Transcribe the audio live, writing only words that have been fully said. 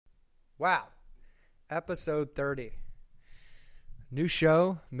Wow. Episode 30. New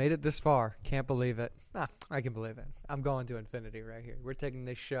show. Made it this far. Can't believe it. I can believe it. I'm going to infinity right here. We're taking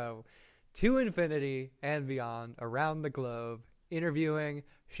this show to infinity and beyond, around the globe, interviewing,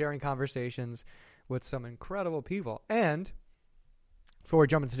 sharing conversations with some incredible people. And before we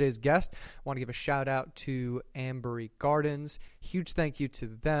jump into today's guest, I want to give a shout out to Ambery Gardens. Huge thank you to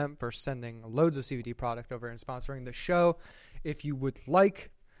them for sending loads of CBD product over and sponsoring the show. If you would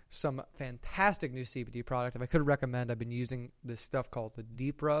like some fantastic new CBD product, if I could recommend, I've been using this stuff called the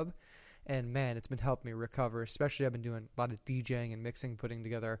Deep Rub, and man, it's been helping me recover. Especially I've been doing a lot of DJing and mixing, putting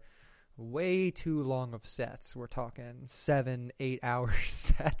together way too long of sets. We're talking 7-8 hour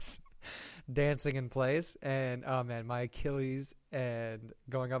sets, dancing in place, and oh man, my Achilles and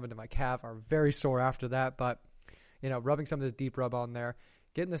going up into my calf are very sore after that. But rubbing some of this Deep Rub on there,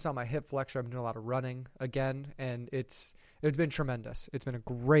 getting this on my hip flexor. I've been doing a lot of running again, and it's been tremendous. It's been a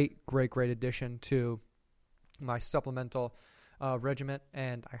great addition to my supplemental regimen,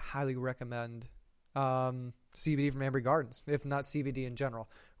 and I highly recommend CBD from Ambery Gardens, if not CBD in general.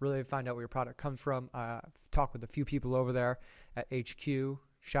 Really find out where your product comes from. I've talked with a few people over there at HQ.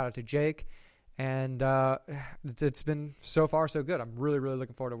 Shout out to Jake. And it's been so far so good. I'm really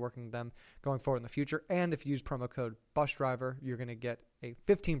looking forward to working with them going forward in the future. And if you use promo code BUSDRIVER, you're going to get a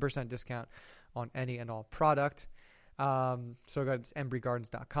 15% discount on any and all product. So go to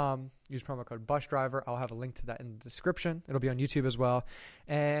amberygardens.com, use promo code BUSDRIVER. I'll have a link to that in the description. It'll be on YouTube as well.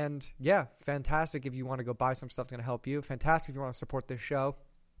 And yeah, fantastic if you want to go buy some stuff that's going to help you. Fantastic if you want to support this show.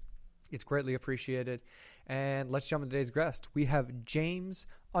 It's greatly appreciated. And let's jump into today's guest. We have James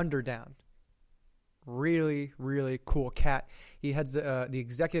Underdown. Really cool cat. He heads the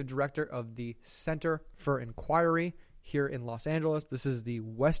executive director of the Center for Inquiry here in Los Angeles. This is the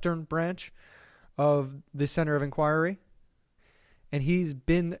Western branch of the Center of Inquiry. And he's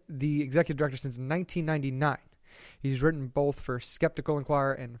been the executive director since 1999. He's written both for Skeptical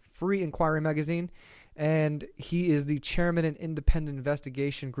Inquirer and Free Inquiry magazine. And he is the chairman of an independent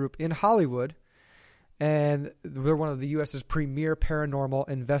investigation group in Hollywood. And they're one of the U.S.'s premier paranormal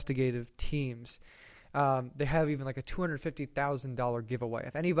investigative teams. They have even like a $250,000 giveaway.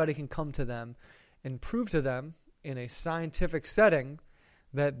 If anybody can come to them and prove to them in a scientific setting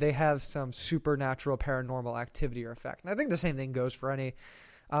that they have some supernatural paranormal activity or effect. And I think the same thing goes for any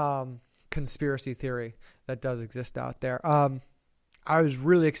conspiracy theory that does exist out there. I was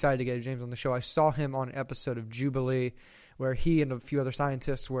really excited to get James on the show. I saw him on an episode of Jubilee where he and a few other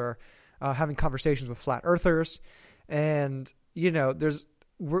scientists were having conversations with flat earthers. And,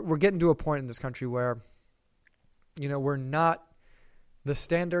 we're getting to a point in this country where, we're not the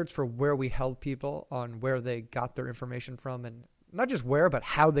standards for where we held people on where they got their information from, and not just where, but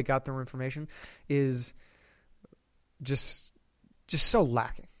how they got their information is just so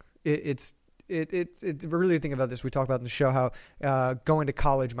lacking. It's really think about this. We talk about in the show how going to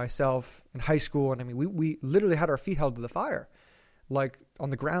college myself in high school, and we literally had our feet held to the fire, like on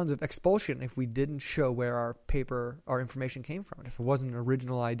the grounds of expulsion if we didn't show where our information came from, if it wasn't an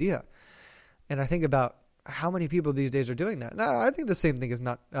original idea. And I think about how many people these days are doing that. Now, I think the same thing is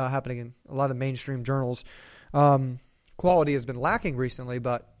not happening in a lot of mainstream journals. Quality has been lacking recently,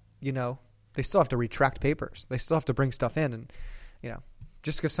 but, they still have to retract papers. They still have to bring stuff in. And,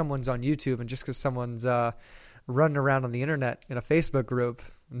 just because someone's on YouTube and just because someone's running around on the internet in a Facebook group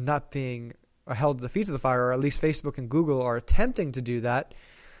not being held to the feet of the fire, or at least Facebook and Google are attempting to do that.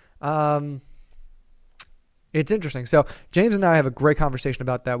 It's interesting. So James and I have a great conversation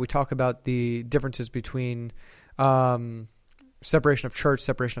about that. We talk about the differences between separation of church,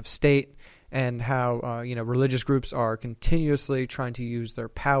 separation of state, and how religious groups are continuously trying to use their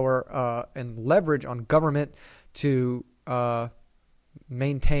power and leverage on government to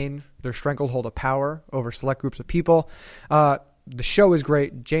maintain their stranglehold of power over select groups of people. The show is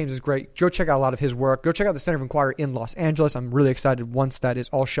great. James is great. Go check out a lot of his work. Go check out the Center of Inquiry in Los Angeles. I'm really excited once that is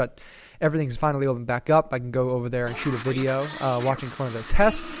all shut. Everything's finally opened back up. I can go over there and shoot a video watching one of their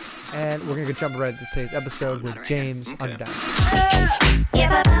tests. And we're going to jump right into today's episode with James Underdown.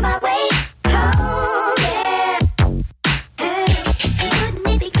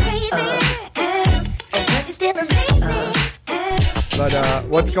 But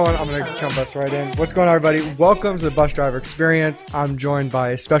what's going on? I'm going to jump us right in. What's going on, everybody? Welcome to the Bus Driver Experience. I'm joined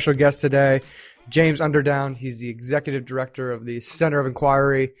by a special guest today, James Underdown. He's the executive director of the Center of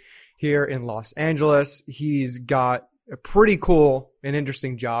Inquiry here in Los Angeles. He's got a pretty cool and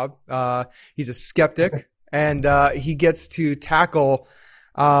interesting job. He's a skeptic, and he gets to tackle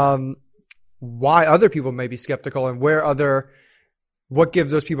why other people may be skeptical and what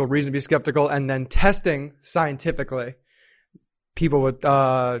gives those people reason to be skeptical, and then testing scientifically people with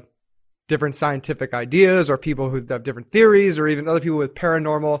different scientific ideas, or people who have different theories, or even other people with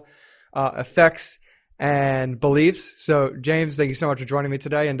paranormal effects and beliefs. So, James, thank you so much for joining me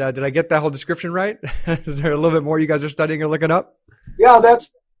today. And did I get that whole description right? Is there a little bit more you guys are studying or looking up? Yeah,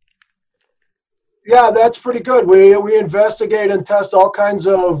 that's pretty good. We investigate and test all kinds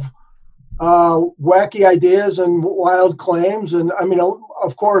of wacky ideas and wild claims. And I mean,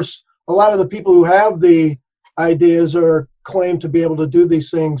 of course, a lot of the people who have the ideas or claim to be able to do these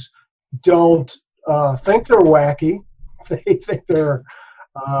things don't think they're wacky. They think they're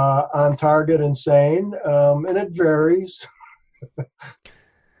on target and sane, and it varies.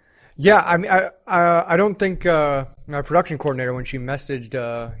 Yeah, I mean, I don't think my production coordinator, when she messaged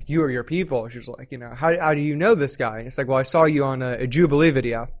you or your people, she was like, how do you know this guy? And it's like, well, I saw you on a Jubilee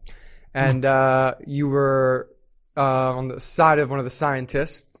video, and you were on the side of one of the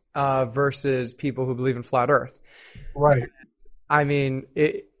scientists versus people who believe in flat Earth. Right. I mean,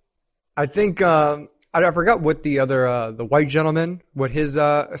 I think I forgot what the other the white gentleman, what his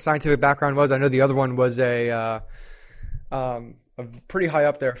scientific background was. I know the other one was a pretty high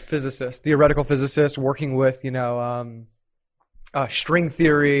up there physicist, theoretical physicist, working with string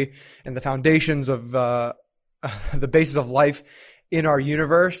theory and the foundations of the basis of life in our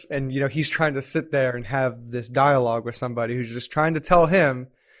universe. And he's trying to sit there and have this dialogue with somebody who's just trying to tell him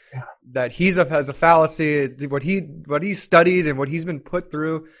that has a fallacy. What he studied and what he's been put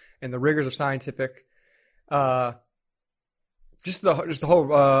through and the rigors of scientific, just the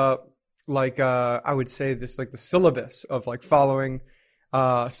whole I would say this, like the syllabus of like following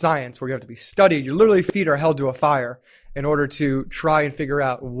science, where you have to be studied. Your literally feet are held to a fire in order to try and figure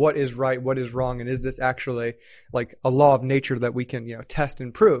out what is right, what is wrong, and is this actually like a law of nature that we can test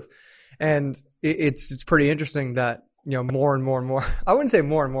and prove. And it's pretty interesting that more and more and more. I wouldn't say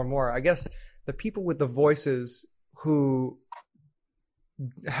more and more and more. I guess the people with the voices who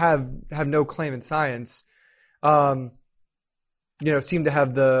have no claim in science, seem to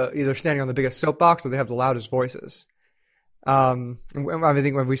have either standing on the biggest soapbox or they have the loudest voices. I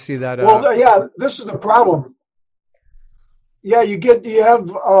think when we see that, this is the problem. Yeah,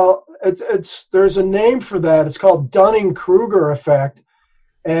 there's a name for that. It's called Dunning-Kruger effect,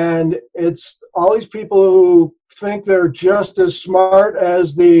 and it's all these people who think they're just as smart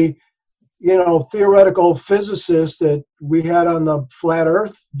as the theoretical physicist that we had on the flat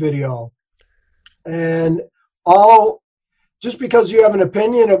Earth video, and just because you have an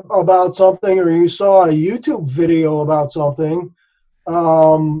opinion about something or you saw a YouTube video about something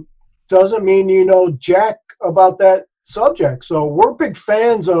doesn't mean you know jack about that subject. So we're big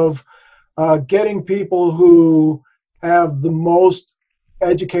fans of getting people who have the most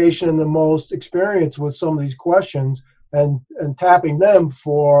education and the most experience with some of these questions and tapping them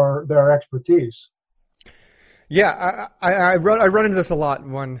for their expertise. Yeah, I run into this a lot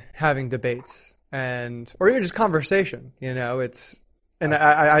when having debates or even just conversation. I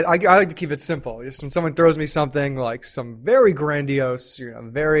like to keep it simple. Just when someone throws me something like some very grandiose,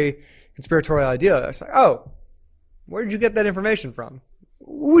 very conspiratorial idea, I say, "Oh, where did you get that information from?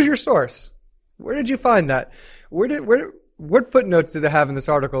 Who's your source? Where did you find that? What footnotes did they have in this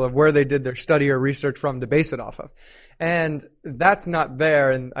article of where they did their study or research from to base it off of?" And that's not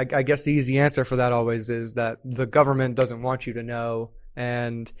there. And I guess the easy answer for that always is that the government doesn't want you to know,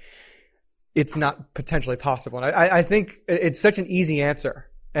 and it's not potentially possible. And I think it's such an easy answer.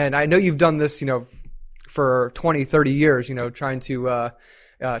 And I know you've done this, for 20, 30 years, trying to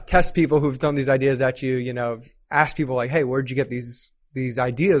test people who've thrown these ideas at you, ask people like, hey, where'd you get these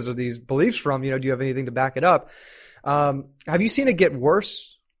ideas or these beliefs from? Do you have anything to back it up? Have you seen it get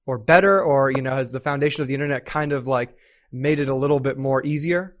worse or better, or has the foundation of the internet kind of like made it a little bit more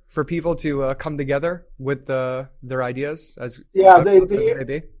easier for people to come together with their ideas as it may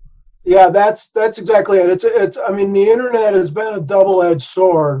be? Yeah, that's exactly it. It's I mean, the internet has been a double-edged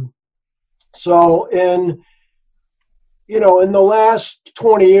sword. So in the last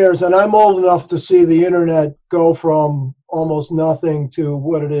 20 years, and I'm old enough to see the internet go from almost nothing to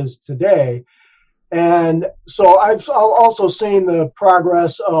what it is today. And so I've also seen the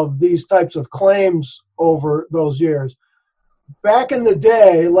progress of these types of claims over those years. Back in the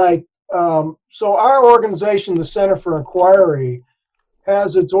day, so our organization, the Center for Inquiry,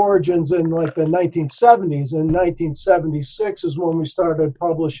 has its origins in like the 1970s. In 1976 is when we started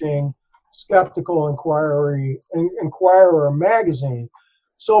publishing Skeptical Inquirer magazine.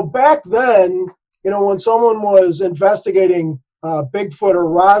 So back then, when someone was investigating Bigfoot or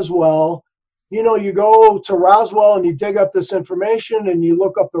Roswell, you go to Roswell and you dig up this information and you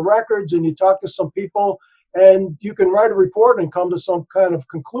look up the records and you talk to some people and you can write a report and come to some kind of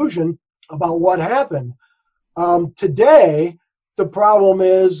conclusion about what happened. Today, the problem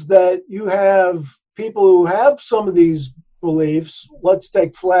is that you have people who have some of these beliefs. Let's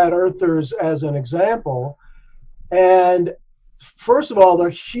take flat earthers as an example. And first of all, they're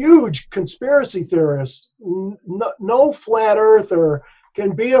huge conspiracy theorists. No flat earther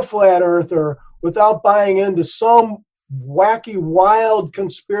can be a flat earther without buying into some wacky, wild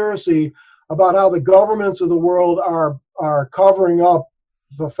conspiracy about how the governments of the world are covering up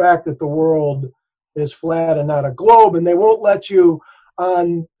the fact that the world is flat and not a globe, and they won't let you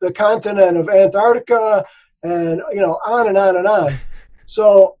on the continent of Antarctica, and on and on and on.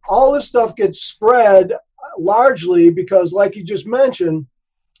 So all this stuff gets spread largely because, like you just mentioned,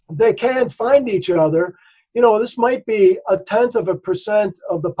 they can't find each other. This might be 0.1%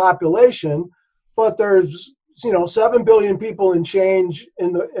 of the population, but there's 7 billion people and change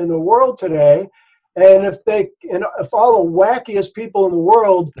in the world today. And if all the wackiest people in the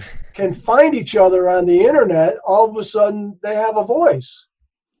world can find each other on the internet, all of a sudden they have a voice.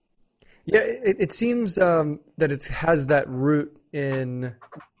 Yeah, it seems that it has that root in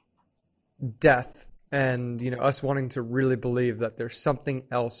death, and us wanting to really believe that there's something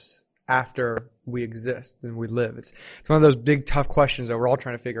else after we exist and we live. It's one of those big tough questions that we're all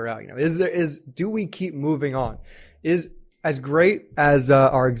trying to figure out. Do we keep moving on? Is as great as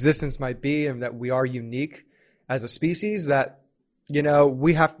our existence might be, and that we are unique as a species, that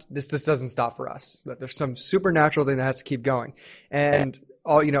this just doesn't stop for us. That there's some supernatural thing that has to keep going, and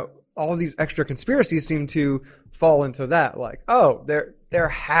all of these extra conspiracies seem to fall into that. Like, oh, there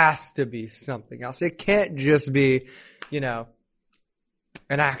has to be something else. It can't just be,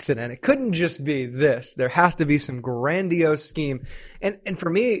 an accident. It couldn't just be this. There has to be some grandiose scheme. And for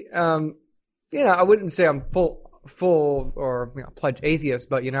me, I wouldn't say I'm full or pledged atheist,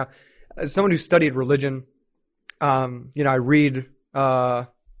 but as someone who studied religion, I read a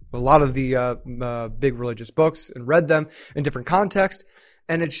lot of the big religious books and read them in different contexts,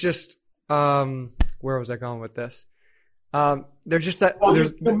 and it's just where was I going with this? There's just that. Well,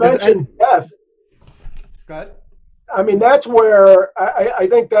 you mentioned death. Go ahead. I mean, that's where I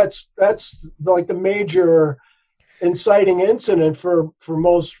think that's like the major inciting incident for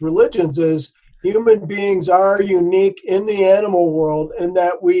most religions is human beings are unique in the animal world in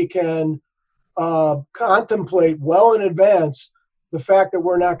that we can contemplate well in advance the fact that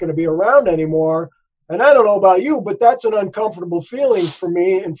we're not going to be around anymore. And I don't know about you, but that's an uncomfortable feeling for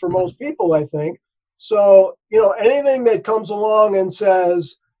me and for most people, I think. So, anything that comes along and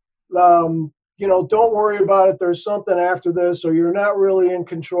says, don't worry about it, there's something after this, or you're not really in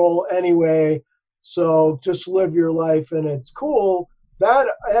control anyway, so just live your life and it's cool,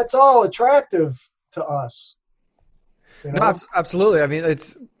 that's all attractive to us. No, absolutely. I mean,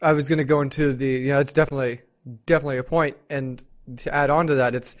 I was going to go into it's definitely a point, and to add on to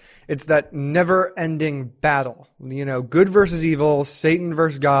that, it's that never-ending battle. Good versus evil, Satan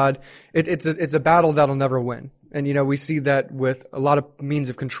versus God. It's a battle that'll never win. And we see that with a lot of means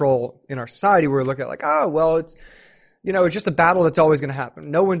of control in our society. Where we look at like, oh well, it's just a battle that's always going to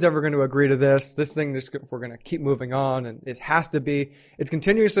happen. No one's ever going to agree to this. This thing, we're going to keep moving on, and it has to be. It's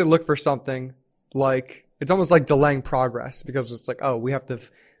continuously look for something like it's almost like delaying progress, because it's like, oh, we have to.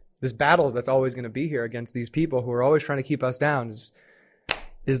 This battle that's always going to be here against these people who are always trying to keep us down is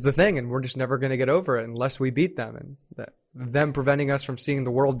the thing, and we're just never going to get over it unless we beat them. And them preventing us from seeing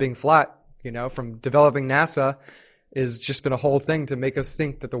the world being flat, from developing NASA, is just been a whole thing to make us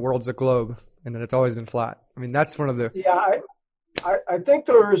think that the world's a globe and that it's always been flat. I mean, that's one of the... Yeah, I think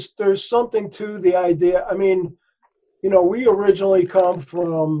there's something to the idea. I mean, we originally come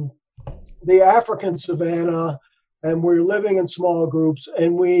from the African savannah, and we're living in small groups,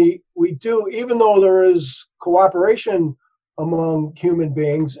 and we do, even though there is cooperation among human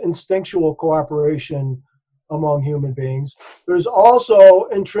beings, instinctual cooperation among human beings, there's also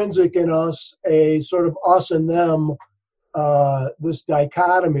intrinsic in us a sort of us and them, this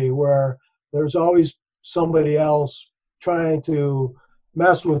dichotomy where there's always somebody else trying to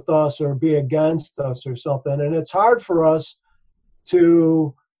mess with us or be against us or something. And it's hard for us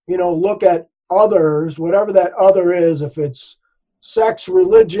to, look at others, whatever that other is, if it's sex,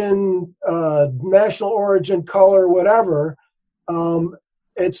 religion, national origin, color, whatever.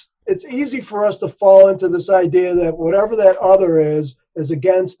 It's easy for us to fall into this idea that whatever that other is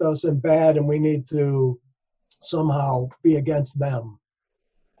against us and bad, and we need to somehow be against them.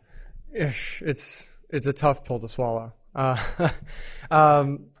 It's a tough pill to swallow. I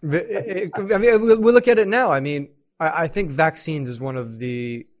mean, we look at it now. I mean, I think vaccines is one of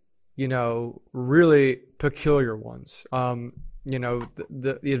the really peculiar ones. The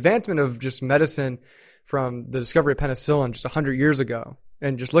advancement of just medicine from the discovery of penicillin just 100 years ago,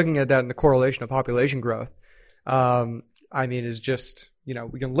 and just looking at that in the correlation of population growth, I mean, is just,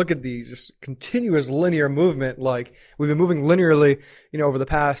 we can look at the just continuous linear movement. Like we've been moving linearly, over the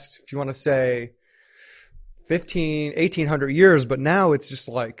past, if you want to say 1800 years, but now it's just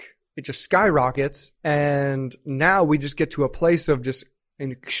like, it just skyrockets. And now we just get to a place of just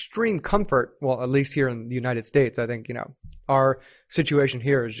an extreme comfort. Well, at least here in the United States, I think, our situation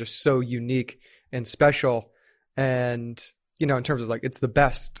here is just so unique and special. And, in terms of like, it's the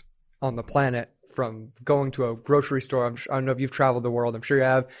best on the planet, from going to a grocery store. I don't know if you've traveled the world. I'm sure you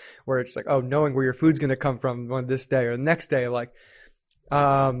have, where it's like, knowing where your food's going to come from on this day or the next day. Like,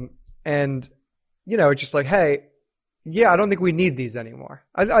 and, it's just like, hey, yeah, I don't think we need these anymore.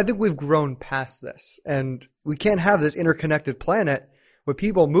 I think we've grown past this, and we can't have this interconnected planet with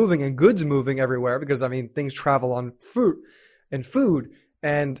people moving and goods moving everywhere, because, I mean, things travel on fruit and food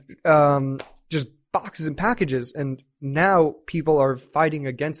and just boxes and packages. And now people are fighting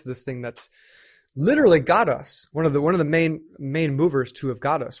against this thing that's literally got us, one of the main movers to have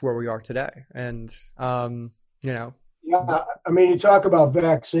got us where we are today. And, Yeah, I mean, you talk about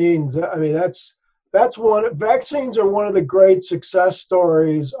vaccines. I mean, vaccines are one of the great success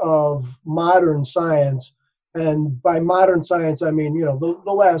stories of modern science. And by modern science, I mean,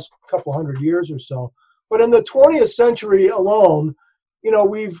 the last couple hundred years or so. But in the 20th century alone,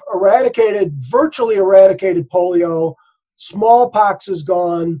 we've virtually eradicated polio. Smallpox is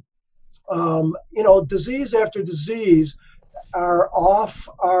gone. Disease after disease are off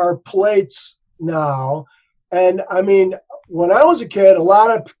our plates now. And I mean, when I was a kid, a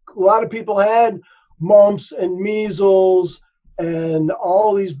lot of people had mumps and measles and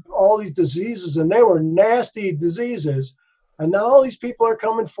all these diseases, and they were nasty diseases. And now all these people are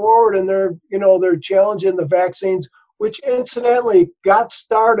coming forward, and they're challenging the vaccines, which incidentally got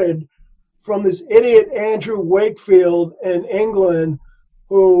started from this idiot Andrew Wakefield in England,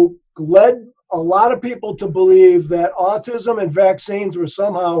 who led a lot of people to believe that autism and vaccines were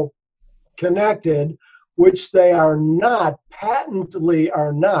somehow connected, which they are not, patently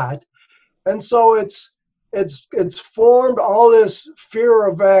are not. And so it's formed all this fear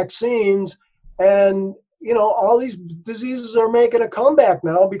of vaccines, and all these diseases are making a comeback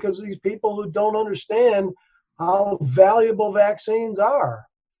now because of these people who don't understand how valuable vaccines are.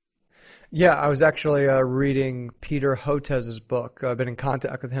 Yeah, I was actually reading Peter Hotez's book. I've been in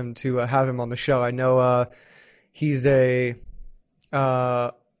contact with him to have him on the show. I know he's a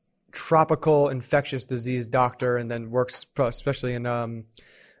tropical infectious disease doctor, and then works especially in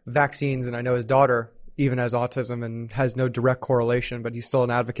vaccines. And I know his daughter even has autism and has no direct correlation, but he's still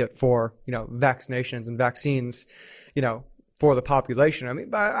an advocate for, vaccinations and vaccines, for the population. I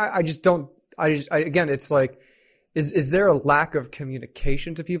mean, again, it's like, is there a lack of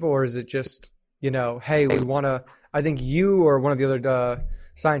communication to people, or is it just, hey, we want to, I think you or one of the other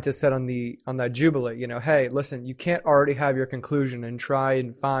scientists said on that Jubilee, hey, listen, you can't already have your conclusion and try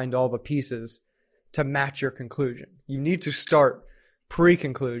and find all the pieces to match your conclusion. You need to start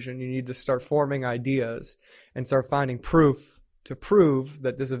pre-conclusion. You need to start forming ideas and start finding proof to prove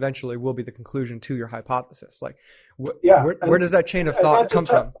that this eventually will be the conclusion to your hypothesis. Like, where does that chain of thought come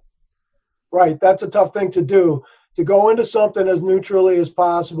from? Right. That's a tough thing to do, to go into something as neutrally as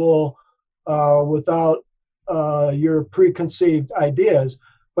possible without your preconceived ideas.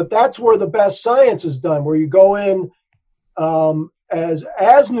 But that's where the best science is done, where you go in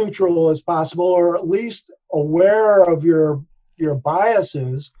as neutral as possible, or at least aware of your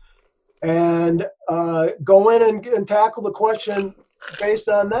biases, and go in and tackle the question based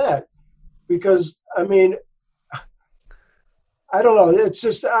on that. Because, I mean, I don't know. It's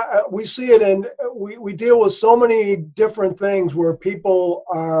just we see it, and we deal with so many different things where people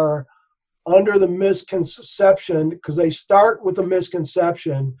are under the misconception, because they start with a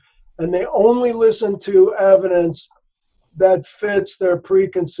misconception and they only listen to evidence that fits their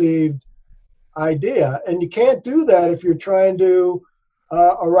preconceived idea. And you can't do that if you're trying to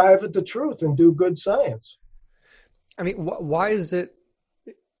arrive at the truth and do good science. I mean, why is it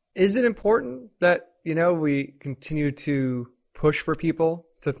important that, we continue to push for people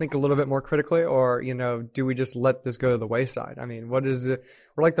to think a little bit more critically, or, do we just let this go to the wayside? I mean, what is it?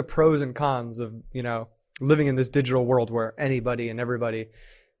 We're like the pros and cons of, living in this digital world where anybody and everybody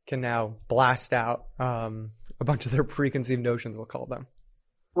can now blast out a bunch of their preconceived notions, we'll call them.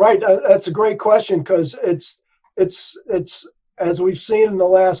 Right. That's a great question, because it's as we've seen in the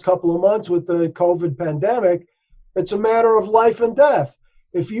last couple of months with the COVID pandemic, it's a matter of life and death.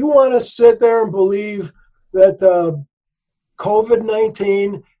 If you want to sit there and believe that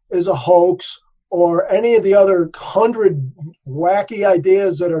COVID-19 is a hoax, or any of the other 100 wacky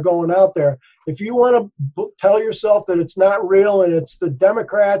ideas that are going out there, if you want to tell yourself that it's not real and it's the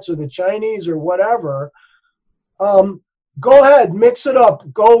Democrats or the Chinese or whatever, go ahead, mix it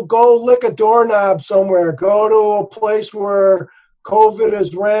up. Go lick a doorknob somewhere. Go to a place where COVID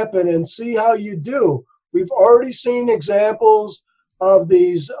is rampant and see how you do. We've already seen examples of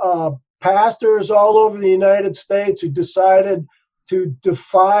these pastors all over the United States who decided to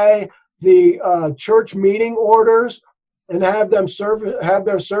defy the church meeting orders and have their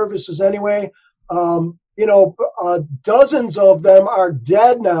services anyway. Dozens of them are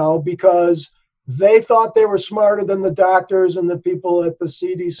dead now because they thought they were smarter than the doctors and the people at the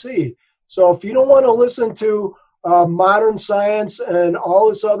CDC. So if you don't want to listen to modern science and all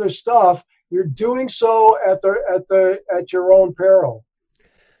this other stuff, you're doing so at your own peril.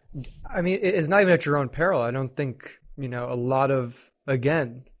 I mean, it's not even at your own peril. I don't think, a lot of,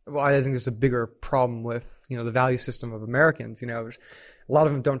 again, well, I think there's a bigger problem with, the value system of Americans. A lot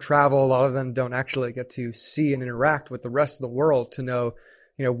of them don't travel. A lot of them don't actually get to see and interact with the rest of the world to know,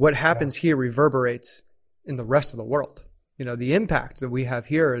 what happens here reverberates in the rest of the world. The impact that we have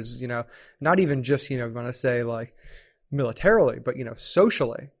here is, not even just, want to say like militarily, but,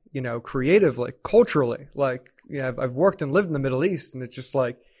 socially, creatively, culturally. Like, I've worked and lived in the Middle East, and it's just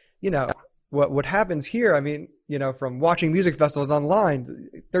like, what happens here. I mean, from watching music festivals online,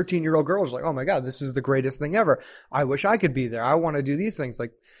 13-year-old girls are like, oh my God, this is the greatest thing ever. I wish I could be there. I want to do these things.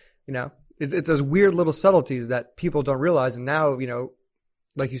 Like, it's those weird little subtleties that people don't realize. And now,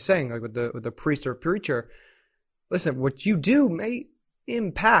 like you're saying, like with the priest or preacher, listen, what you do may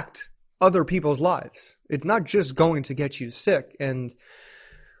impact other people's lives. It's not just going to get you sick. And,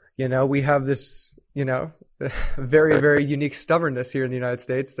 we have this, very, very unique stubbornness here in the United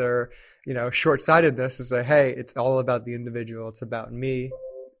States. There, short-sightedness to say, hey, it's all about the individual. It's about me,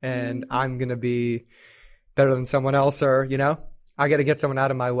 and I'm going to be better than someone else, or, I got to get someone out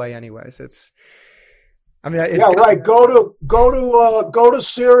of my way anyways. Right. Go to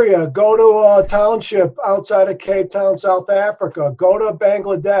Syria. Go to a township outside of Cape Town, South Africa. Go to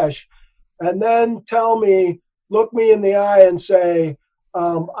Bangladesh, and then look me in the eye and say,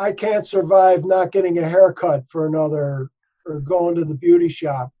 I can't survive not getting a haircut or going to the beauty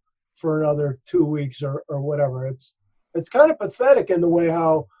shop for another 2 weeks or whatever. It's kind of pathetic in the way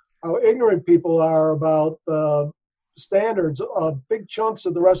how ignorant people are about the standards of big chunks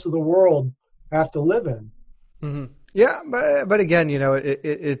of the rest of the world have to live in. Mm-hmm. Yeah, but again,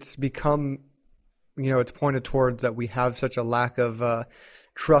 it's become, it's pointed towards that we have such a lack of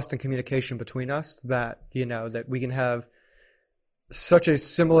trust and communication between us that that we can have such a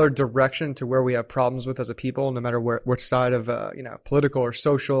similar direction to where we have problems with as a people, no matter which side of political or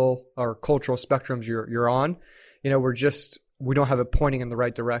social or cultural spectrums you're on. We don't have it pointing in the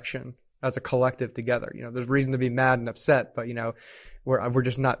right direction as a collective together. There's reason to be mad and upset, but we're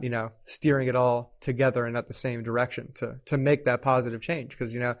just not steering it all together and at the same direction to make that positive change,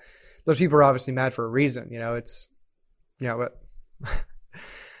 because those people are obviously mad for a reason. It's but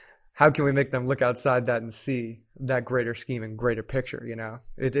how can we make them look outside that and see that greater scheme and greater picture?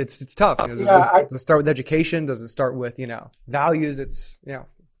 It's tough. Does it start with education? Does it start with values? It's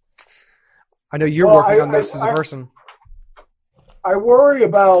I know you're working on this as a person. I worry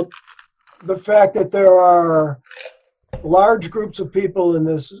about the fact that there are large groups of people in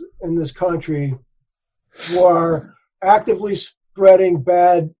this country who are actively spreading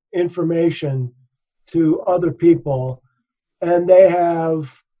bad information to other people, and they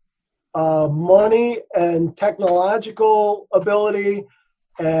have money and technological ability,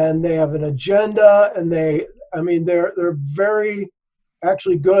 and they have an agenda, and they're very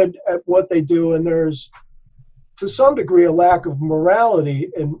actually good at what they do, and there's to some degree a lack of morality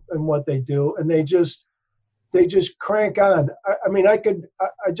in what they do, and they just crank on. I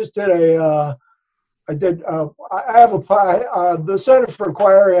have the Center for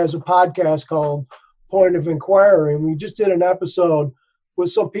Inquiry has a podcast called Point of Inquiry, and we just did an episode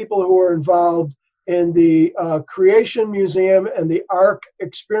with some people who are involved in the Creation Museum and the Ark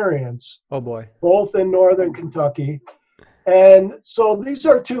Experience. Oh boy! Both in northern Kentucky, and so these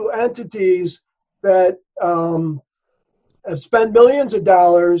are two entities that have spent millions of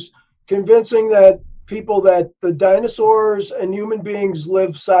dollars convincing that people that the dinosaurs and human beings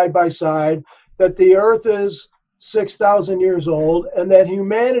live side by side, that the Earth is 6,000 years old, and that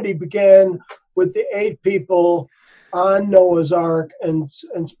humanity began with the 8 people on Noah's Ark and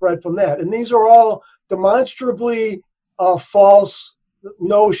spread from that. And these are all demonstrably false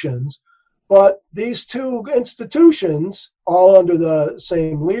notions. But these two institutions, all under the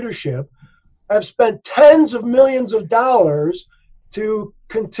same leadership, have spent tens of millions of dollars to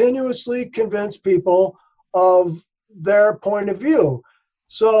continuously convince people of their point of view.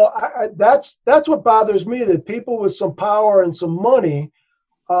 So that's what bothers me, that people with some power and some money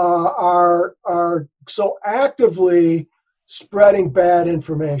are so actively spreading bad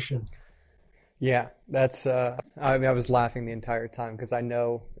information. Yeah, that's. I mean, I was laughing the entire time because I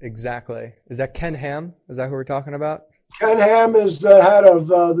know exactly. Is that Ken Ham? Is that who we're talking about? Ken Ham is the head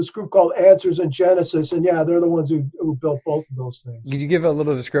of this group called Answers in Genesis, and yeah, they're the ones who built both of those things. Could you give a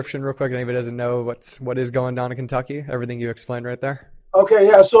little description real quick? Anybody doesn't know what is going on in Kentucky? Everything you explained right there. Okay,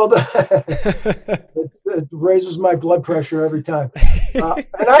 yeah. So it raises my blood pressure every time,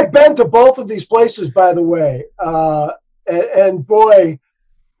 and I've been to both of these places, by the way. And boy,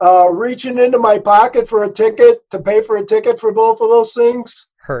 reaching into my pocket for a ticket to pay for a ticket for both of those things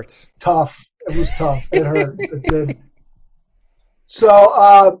hurts. Tough. It was tough. It hurt. It did.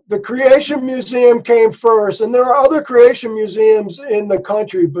 So the Creation Museum came first, and there are other creation museums in the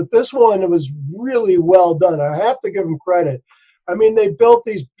country, but this one was really well done. I have to give them credit. I mean, they built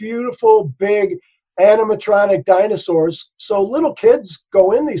these beautiful, big animatronic dinosaurs, so little kids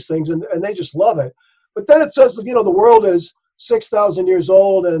go in these things, and they just love it. But then it says, the world is 6,000 years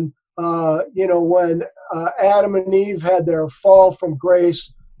old, and, when Adam and Eve had their fall from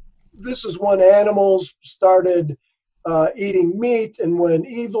grace, this is when animals started eating meat, and when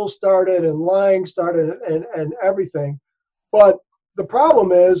evil started and lying started and everything. But the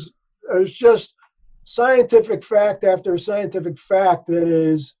problem is there's just scientific fact after scientific fact that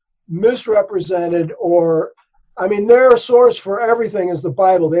is misrepresented, their source for everything is the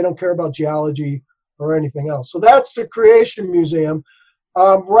Bible. They don't care about geology or anything else. So that's the Creation Museum.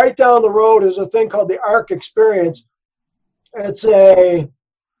 Right down the road is a thing called the Ark Experience. It's a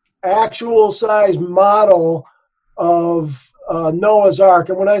actual size model of Noah's Ark.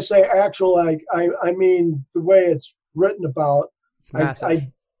 And when I say actual, I mean the way it's written about. It's massive.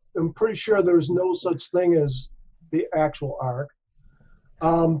 I'm pretty sure there's no such thing as the actual Ark.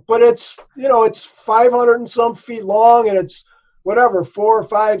 But it's 500 and some feet long, and it's 4,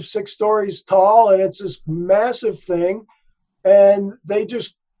 5, 6 stories tall, and it's this massive thing. And they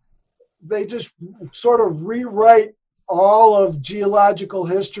just sort of rewrite all of geological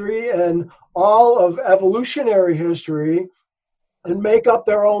history and all of evolutionary history and make up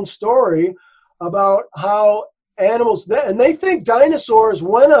their own story about how animals, and they think dinosaurs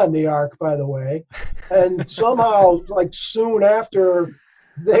went on the ark, by the way, and somehow soon after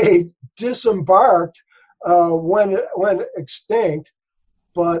they disembarked, went extinct.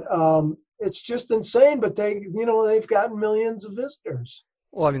 But it's just insane. But they've gotten millions of visitors.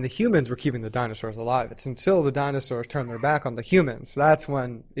 Well, I mean, the humans were keeping the dinosaurs alive. It's until the dinosaurs turned their back on the humans. That's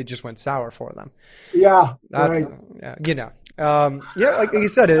when it just went sour for them. Yeah. That's, right. Like you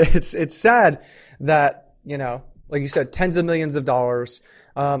said, it's sad that, like you said, tens of millions of dollars.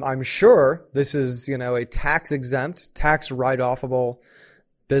 I'm sure this is, a tax-exempt, tax write-offable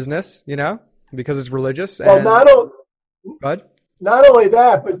business, because it's religious. Well, Good. Not only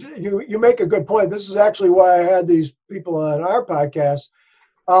that, but you make a good point. This is actually why I had these people on our podcast.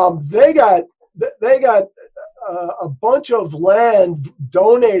 They got a bunch of land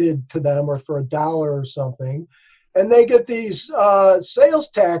donated to them, or for $1 or something, and they get these sales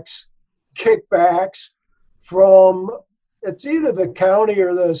tax kickbacks from, it's either the county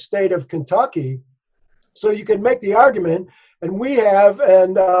or the state of Kentucky. So you can make the argument, and we have,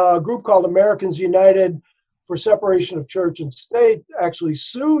 and a group called Americans United for Separation of Church and State actually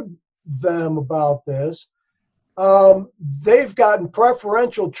sued them about this. They've gotten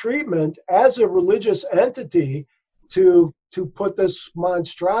preferential treatment as a religious entity to put this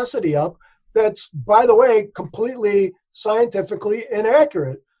monstrosity up that's, by the way, completely scientifically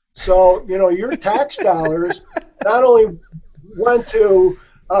inaccurate. So, your tax dollars not only went to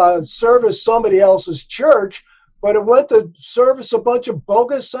service somebody else's church, but it went to service a bunch of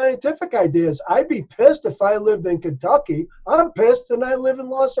bogus scientific ideas. I'd be pissed if I lived in Kentucky. I'm pissed and I live in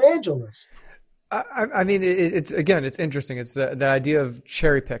Los Angeles. I mean, it's interesting. It's the idea of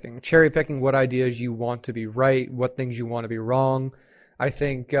cherry picking what ideas you want to be right, what things you want to be wrong. I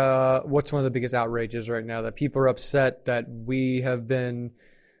think what's one of the biggest outrages right now, that people are upset that we have been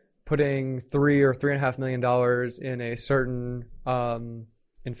putting $3 or $3.5 million in a certain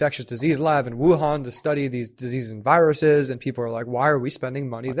infectious disease lab in Wuhan to study these diseases and viruses, and people are like, why are we spending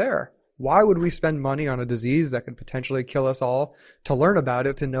money there? Why would we spend money on a disease that could potentially kill us all to learn about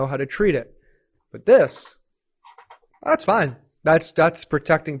it, to know how to treat it? But that's fine. That's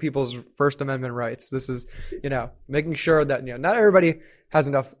protecting people's First Amendment rights. This is, making sure that, not everybody has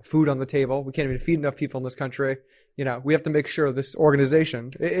enough food on the table. We can't even feed enough people in this country. We have to make sure this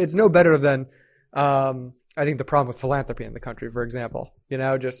organization, it's no better than, I think, the problem with philanthropy in the country, for example.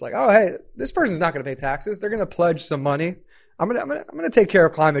 Just like, oh, hey, this person's not going to pay taxes. They're going to pledge some money. I'm going to take care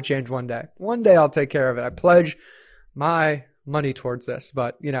of climate change one day. One day I'll take care of it. I pledge my money towards this.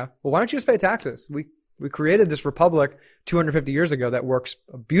 But, why don't you just pay taxes? We We created this republic 250 years ago that works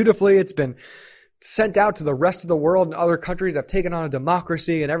beautifully. It's been sent out to the rest of the world, and other countries have taken on a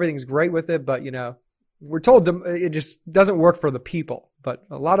democracy and everything's great with it. But, we're told it just doesn't work for the people. But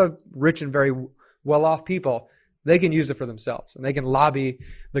a lot of rich and very well-off people, they can use it for themselves, and they can lobby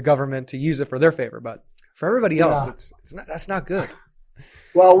the government to use it for their favor. But for everybody else, that's not good.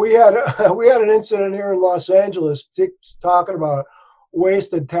 Well, we had an incident here in Los Angeles talking about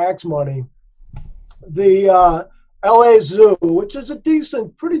wasted tax money. The LA Zoo, which is a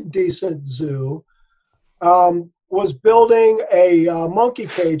pretty decent zoo, was building a monkey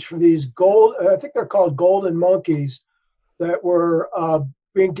cage for these I think they're called golden monkeys, that were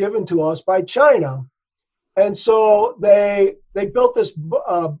being given to us by China. And so they built this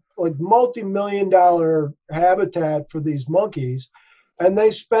like multi-million-dollar habitat for these monkeys, and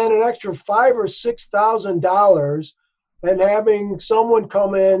they spent an extra $5,000 or $6,000 and having someone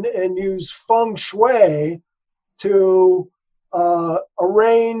come in and use feng shui to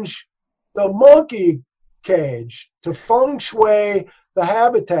arrange the monkey cage, to feng shui the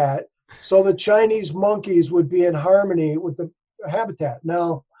habitat so the Chinese monkeys would be in harmony with the habitat.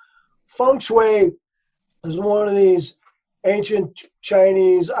 Now, feng shui is one of these ancient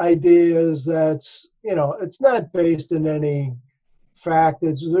Chinese ideas that's, it's not based in any fact.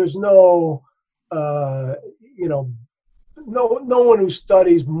 There's no, no one who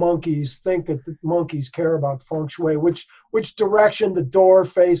studies monkeys think that the monkeys care about feng shui, which direction the door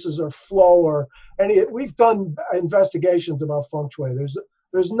faces or flow or any. We've done investigations about feng shui.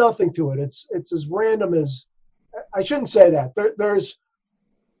 There's nothing to it. It's as random as, I shouldn't say that.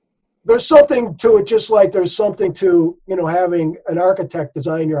 There's something to it, just like there's something to, having an architect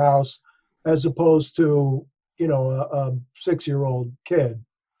design your house as opposed to, a 6-year-old kid.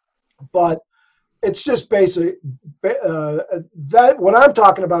 But it's just basic. That what I'm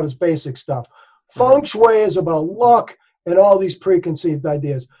talking about is basic stuff. Feng shui is about luck and all these preconceived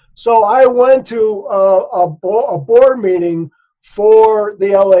ideas. So I went to a board meeting for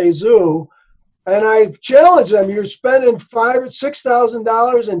the LA Zoo, and I challenged them. You're spending $5,000 or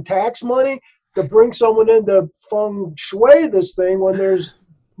 $6,000 in tax money to bring someone in to feng shui this thing when there's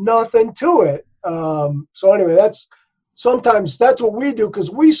nothing to it. So anyway, sometimes that's what we do,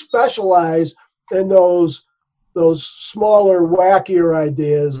 because we specialize in those smaller, wackier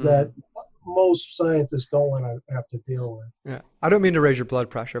ideas that most scientists don't want to have to deal with. Yeah, I don't mean to raise your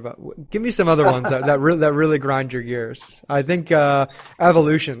blood pressure, but give me some other ones that really grind your gears. I think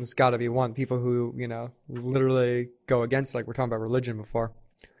evolution's got to be one. People who literally go against, like we're talking about religion before.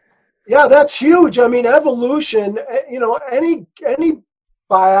 Yeah, that's huge. I mean, evolution. Any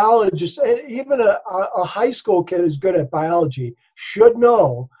biologist, even a high school kid who's good at biology, should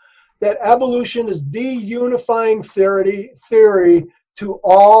know that evolution is the unifying theory to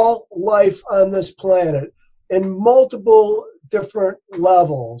all life on this planet in multiple different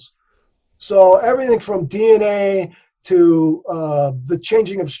levels. So everything from DNA to the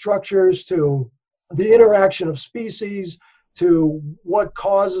changing of structures to the interaction of species to what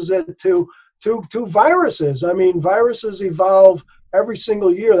causes it to viruses. I mean, viruses evolve every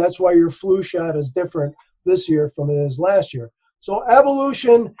single year. That's why your flu shot is different this year from it is last year. So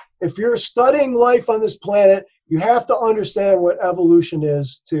evolution, if you're studying life on this planet, you have to understand what evolution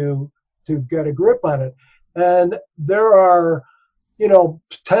is to get a grip on it. And there are,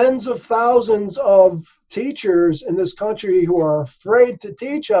 tens of thousands of teachers in this country who are afraid to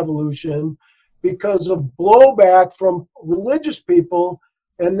teach evolution because of blowback from religious people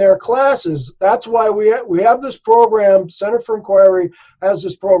in their classes. That's why we have this program. Center for Inquiry has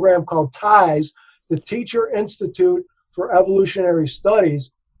this program called TIES, the Teacher Institute for Evolutionary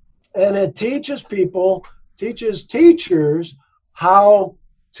Studies, and it teaches teachers how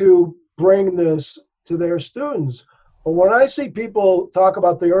to bring this to their students. But when I see people talk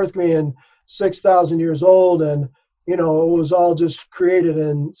about the Earth being 6,000 years old and it was all just created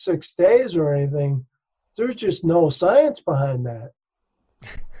in 6 days or anything, there's just no science behind that.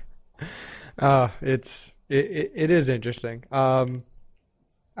 It is interesting.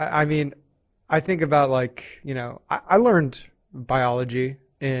 I mean, I think about I learned biology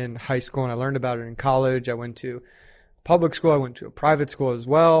in high school and I learned about it in college. I went to public school. I went to a private school as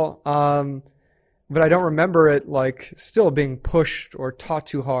well. But I don't remember it still being pushed or taught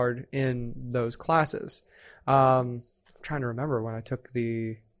too hard in those classes. I'm trying to remember when I took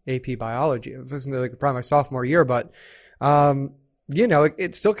the AP biology. It wasn't probably my sophomore year, but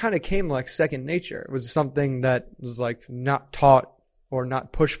it still kind of came like second nature. It was something that was not taught or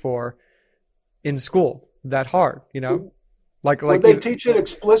not pushed for in school that hard, Would they teach it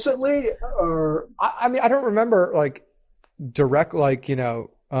explicitly, or? I mean, I don't remember direct,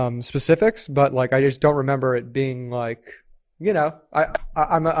 specifics, but like I just don't remember it being like,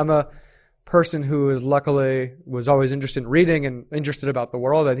 I'm a person who is luckily was always interested in reading and interested about the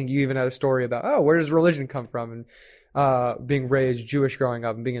world. I think you even had a story about, where does religion come from, and being raised Jewish growing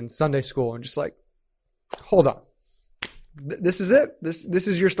up and being in Sunday school, and just like, hold on, this is it. This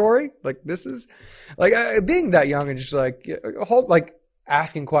is your story. Like, this is like being that young and just like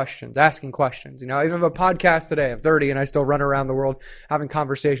asking questions. I even have a podcast today. I'm 30 and I still run around the world having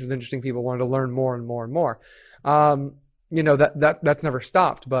conversations with interesting people, wanting to learn more and more and more. That's never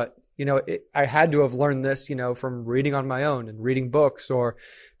stopped, but I had to have learned this, from reading on my own and reading books or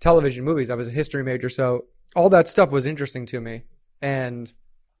television, movies. I was a history major, so all that stuff was interesting to me, and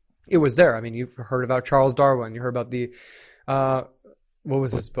it was there. I mean, you've heard about Charles Darwin. You heard about the, what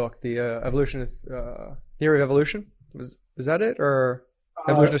was this book? The evolutionist theory of evolution. Is that it, or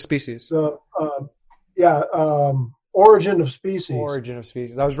evolution of species? Origin of species. Origin of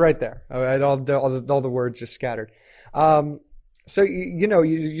species. I was right there. I had all the words just scattered. So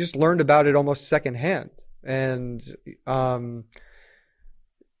you just learned about it almost secondhand, and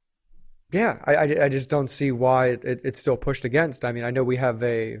I just don't see why it's still pushed against. I mean, I know we have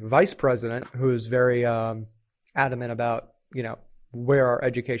a vice president who's very adamant about where our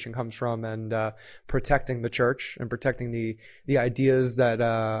education comes from, and protecting the church and protecting the ideas that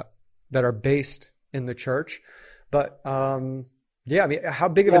are based in the church. But I mean, how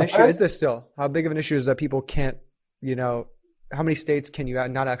big of an issue is this still? How big of an issue is that people can't, how many states can you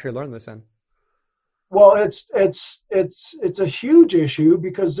not actually learn this in? Well, it's a huge issue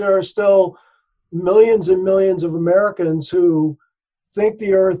because there are still millions and millions of Americans who think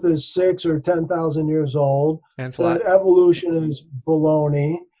the Earth is 6,000 or 10,000 years old, and flat. That evolution is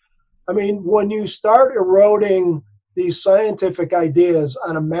baloney. I mean, when you start eroding these scientific ideas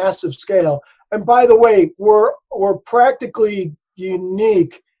on a massive scale, and by the way, we're practically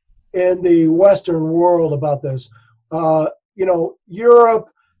unique in the Western world about this. Europe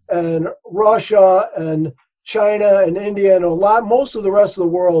and Russia and China and India and most of the rest of the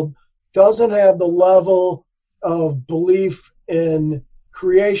world doesn't have the level of belief in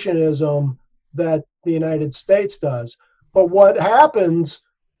creationism that the United States does. But what happens,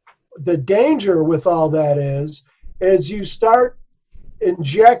 the danger with all that is you start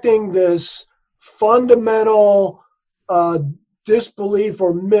injecting this fundamental disbelief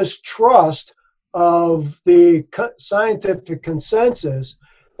or mistrust of the scientific consensus.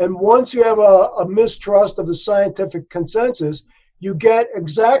 And once you have a mistrust of the scientific consensus, you get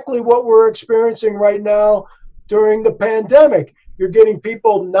exactly what we're experiencing right now during the pandemic. You're getting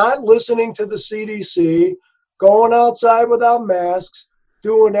people not listening to the CDC, going outside without masks,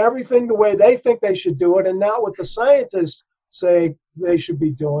 doing everything the way they think they should do it and not what the scientists say they should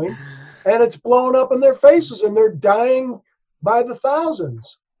be doing. And it's blown up in their faces, and they're dying by the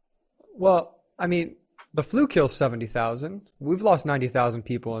thousands. Well, I mean, the flu kills 70,000. We've lost 90,000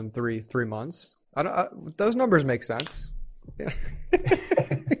 people in three months. Those numbers make sense.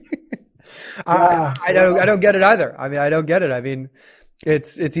 I don't get it either. I mean, I don't get it. I mean,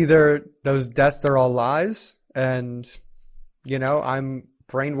 it's either those deaths are all lies, and I'm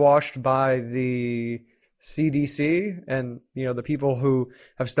brainwashed by the CDC and the people who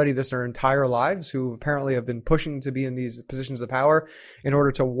have studied this their entire lives, who apparently have been pushing to be in these positions of power in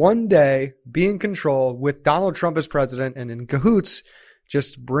order to one day be in control with Donald Trump as president, and in cahoots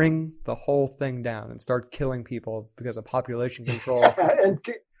just bring the whole thing down and start killing people because of population control.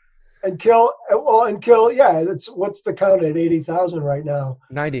 and kill. Yeah, that's what's the count at 80,000 right now.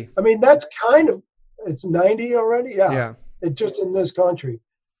 90. I mean, that's it's 90 already. Yeah. It's just in this country.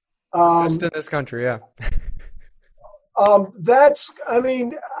 Just in this country, yeah.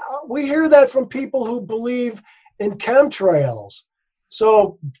 We hear that from people who believe in chemtrails.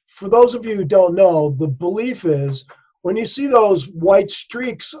 So for those of you who don't know, the belief is when you see those white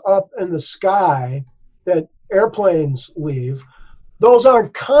streaks up in the sky that airplanes leave, those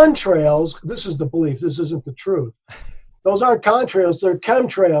aren't contrails. This is the belief. This isn't the truth. Those aren't contrails. They're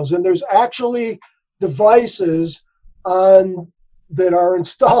chemtrails. And there's actually devices that are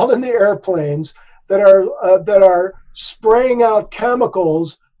installed in the airplanes that are spraying out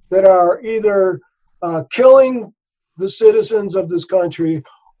chemicals that are either killing the citizens of this country,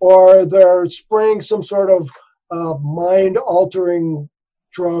 or they're spraying some sort of mind-altering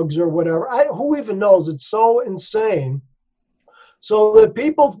drugs or whatever. Who even knows? It's so insane. So that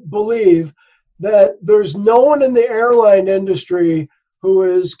people believe that there's no one in the airline industry who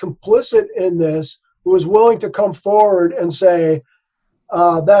is complicit in this, who is willing to come forward and say,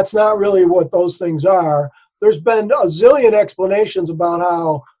 that's not really what those things are. There's been a zillion explanations about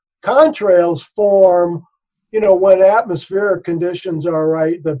how contrails form when atmospheric conditions are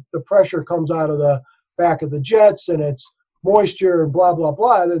right, the pressure comes out of the back of the jets and it's moisture and blah, blah,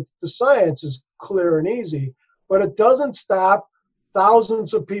 blah. The science is clear and easy, but it doesn't stop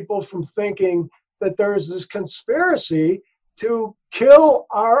thousands of people from thinking that there's this conspiracy to kill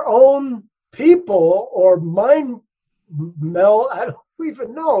our own people or mind meld. I don't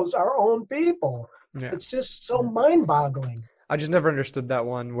even know, it's our own people. Yeah. It's just so mind-boggling. I just never understood that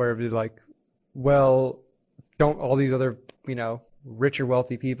one where it'd be like, well, don't all these other, rich or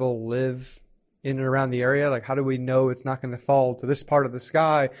wealthy people live in and around the area? Like, how do we know it's not going to fall to this part of the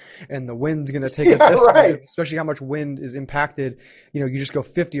sky and the wind's going to take it this way? Especially how much wind is impacted. You just go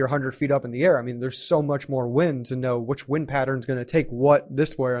 50 or 100 feet up in the air. I mean, there's so much more wind to know which wind pattern is going to take what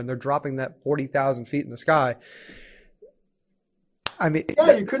this way, and they're dropping that 40,000 feet in the sky. I mean,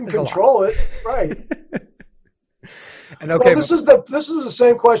 yeah, you couldn't control it, right? And okay, this is the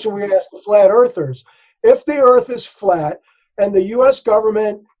same question we asked the flat earthers. If the Earth is flat, and the U.S.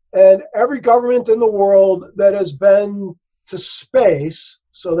 government and every government in the world that has been to space,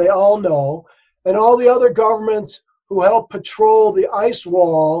 so they all know, and all the other governments who help patrol the ice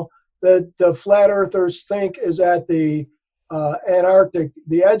wall that the flat earthers think is at the Antarctic,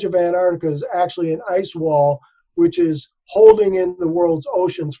 the edge of Antarctica is actually an ice wall, which is holding in the world's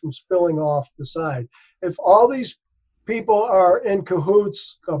oceans from spilling off the side. If all these people are in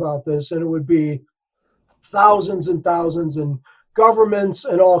cahoots about this, and it would be thousands and thousands and governments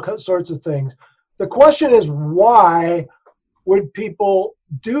and all sorts of things. The question is, why would people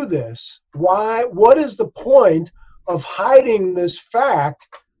do this? Why? What is the point of hiding this fact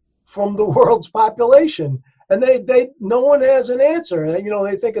from the world's population? And no one has an answer.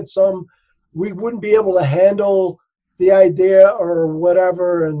 They think it's we wouldn't be able to handle the idea or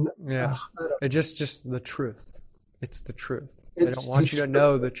whatever. And yeah, it's just the truth. It's the truth. They don't want you to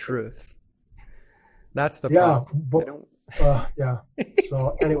know the truth. That's the problem. Yeah.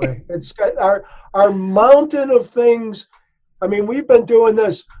 So anyway, it's our mountain of things. I mean, we've been doing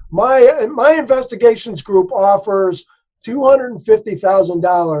this. My investigations group offers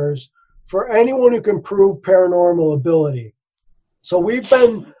 $250,000 for anyone who can prove paranormal ability. So we've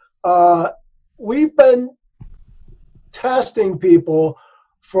been testing people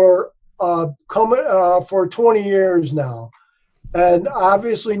for 20 years now. And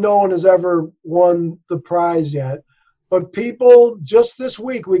obviously no one has ever won the prize yet. But people, just this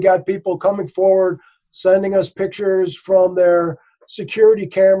week, we got people coming forward, sending us pictures from their security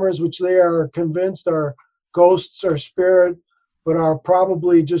cameras, which they are convinced are ghosts or spirit, but are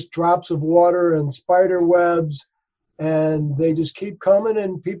probably just drops of water and spider webs. And they just keep coming,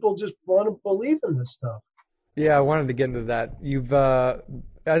 and people just want to believe in this stuff. Yeah, I wanted to get into that. You've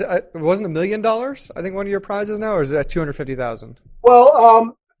it wasn't $1 million, I think, one of your prizes now, or is it at $250,000?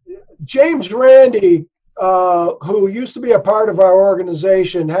 Well, James Randi, who used to be a part of our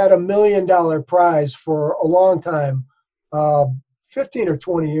organization, had $1 million prize for a long time, 15 or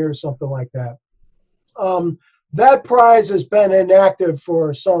 20 years, something like that. That prize has been inactive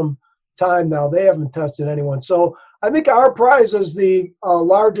for some time now. They haven't tested anyone. So I think our prize is the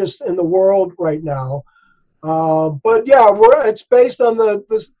largest in the world right now. But yeah, it's based on the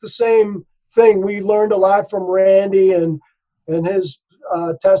same thing. We learned a lot from Randy and his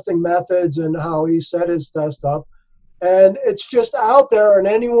testing methods and how he set his test up. And it's just out there, and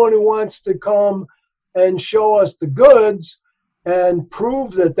anyone who wants to come and show us the goods and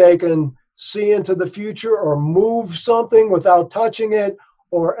prove that they can see into the future or move something without touching it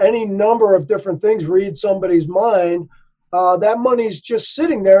or any number of different things, read somebody's mind, that money's just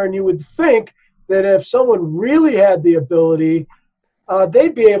sitting there, and you would think that if someone really had the ability,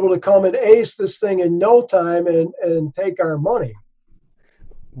 they'd be able to come and ace this thing in no time and take our money.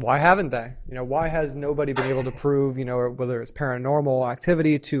 Why haven't they? Why has nobody been able to prove, whether it's paranormal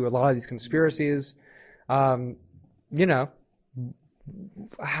activity to a lot of these conspiracies? How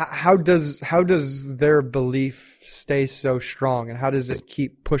does their belief stay so strong, and how does it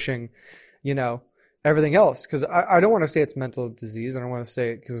keep pushing, everything else? Because I don't want to say it's mental disease. I don't want to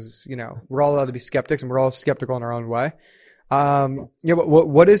say it because, we're all allowed to be skeptics, and we're all skeptical in our own way. But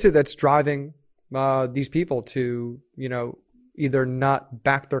what is it that's driving these people to, either not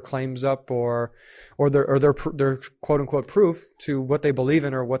back their claims up or their quote unquote proof to what they believe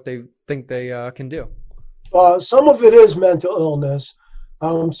in or what they think they can do? Some of it is mental illness.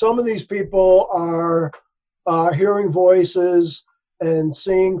 Some of these people are hearing voices and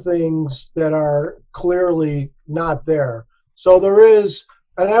seeing things that are clearly not there. So there is,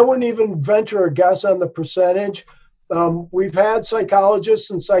 and I wouldn't even venture a guess on the percentage. We've had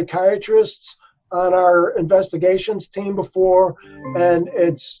psychologists and psychiatrists on our investigations team before, and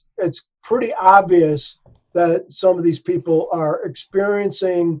it's pretty obvious that some of these people are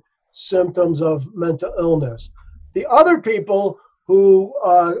experiencing symptoms of mental illness. The other people who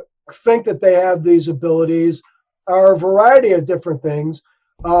think that they have these abilities are a variety of different things.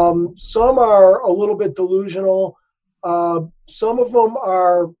 Some are a little bit delusional. Some of them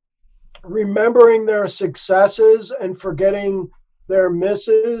are remembering their successes and forgetting their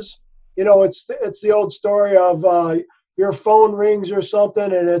misses. You know, it's the old story of your phone rings or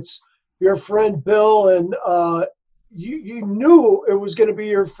something, and it's your friend Bill, and you knew it was going to be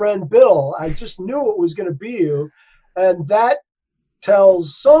your friend Bill. I just knew it was going to be you, and that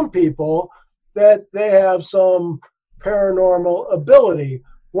tells some people that they have some paranormal ability,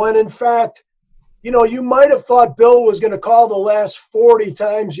 when in fact, you know, you might have thought Bill was going to call the last 40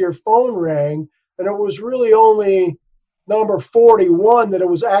 times your phone rang, and it was really only number 41 that it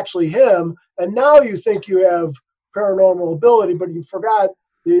was actually him. And now you think you have paranormal ability, but you forgot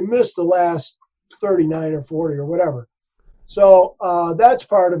that you missed the last 39 or 40 or whatever. So that's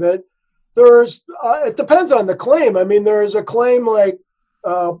part of it. There's it depends on the claim. I mean, there is a claim like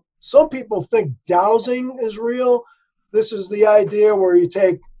some people think dowsing is real. This is the idea where you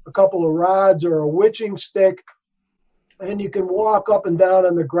take a couple of rods or a witching stick, and you can walk up and down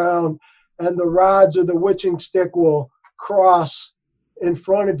on the ground, and the rods or the witching stick will cross in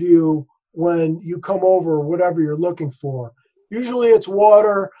front of you when you come over whatever you're looking for. Usually it's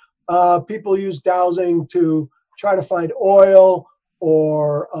water. People use dowsing to try to find oil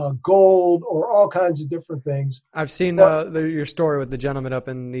or gold or all kinds of different things. I've seen your story with the gentleman up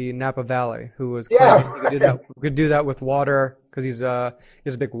in the Napa Valley who was claiming he could do that with water because he has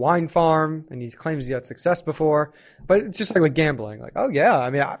a big wine farm and he claims he had success before. But it's just like with gambling. Like, oh yeah, I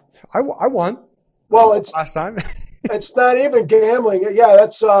mean, I won. Well, it's last time. It's not even gambling. Yeah,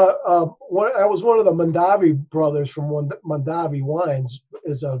 that's that was one of the Mondavi brothers from Mondavi Wines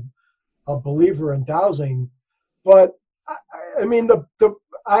is a believer in dowsing. But I mean,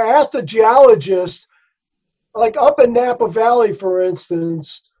 I asked a geologist, like up in Napa Valley, for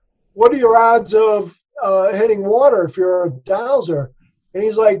instance, what are your odds of hitting water if you're a dowser? And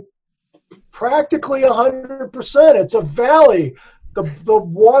he's like, practically 100%. It's a valley. The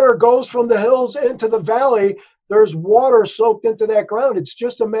water goes from the hills into the valley. There's water soaked into that ground. It's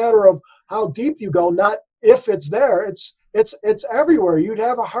just a matter of how deep you go, not if it's there. It's everywhere. You'd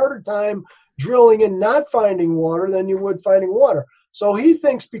have a harder time drilling and not finding water than you would finding water. So he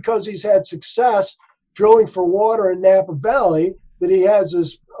thinks because he's had success drilling for water in Napa Valley that he has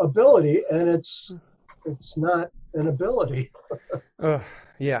this ability, and it's not an ability.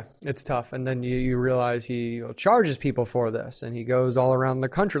 Yeah, it's tough. And then you realize he charges people for this, and he goes all around the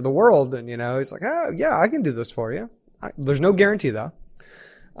country, the world, and he's like, oh yeah, I can do this for you. There's no guarantee though.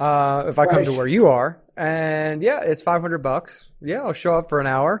 If I come to where you are, and yeah, it's $500. Yeah, I'll show up for an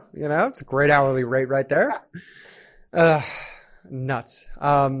hour. It's a great hourly rate right there. Nuts.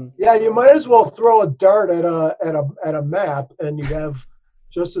 Yeah, you might as well throw a dart at a map, and you have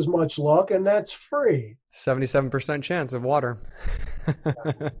just as much luck, and that's free. 77% chance of water.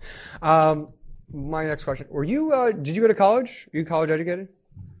 My next question: did you go to college? Are you college educated?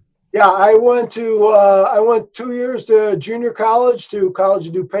 Yeah, I went 2 years to junior college to College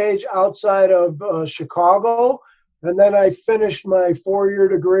of DuPage outside of Chicago, and then I finished my 4-year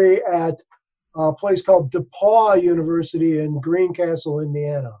degree at a place called DePauw University in Greencastle,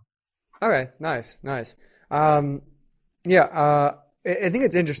 Indiana. Okay, nice. I think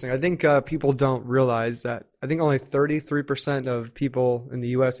it's interesting. I think people don't realize that I think only 33% of people in the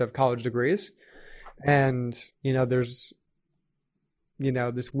U.S. have college degrees. And, there's,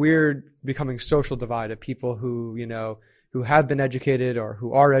 this weird becoming social divide of people who, who have been educated or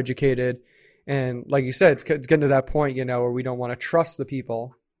who are educated. And like you said, it's getting to that point, where we don't want to trust the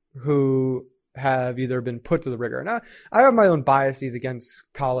people who have either been put to the rigor. And I have my own biases against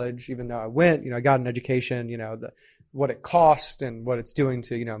college, even though I went, I got an education, what it cost and what it's doing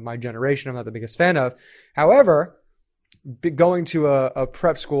to, my generation, I'm not the biggest fan of. However, going to a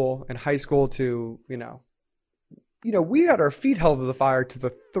prep school and high school to, we had our feet held to the fire to the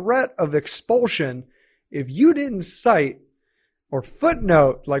threat of expulsion if you didn't cite or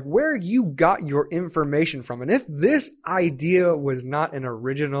footnote like where you got your information from. And if this idea was not an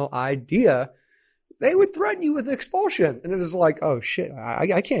original idea, they would threaten you with expulsion. And it was like, oh shit,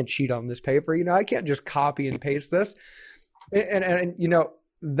 I can't cheat on this paper. I can't just copy and paste this. And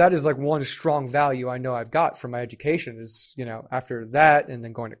that is like one strong value I know I've got from my education is, after that and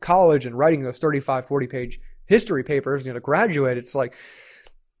then going to college and writing those 35, 40 page history papers, to graduate, it's like,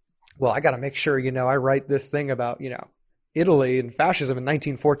 well, I got to make sure, I write this thing about, Italy and fascism in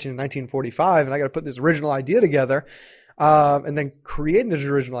 1914 and 1945. And I got to put this original idea together, and then create this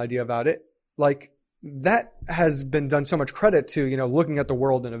original idea about it. Like, that has been done so much credit to, looking at the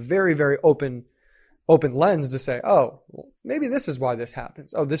world in a very, very open lens to say, oh, well, maybe this is why this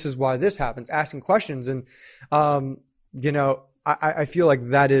happens. Oh, this is why this happens. Asking questions. And, I feel like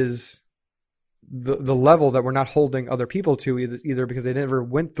that is the level that we're not holding other people to, either because they never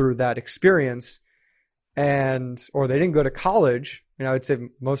went through that experience or they didn't go to college. I'd say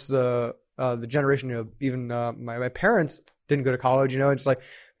most of the generation, even my parents didn't go to college, it's like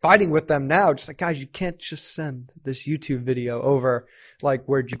fighting with them now. Just like, guys, you can't just send this YouTube video over. Like,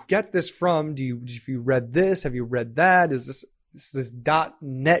 where'd you get this from? Have you read this? Have you read that? Is this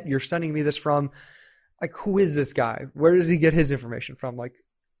 .net you're sending me this from? Like, who is this guy? Where does he get his information from? Like,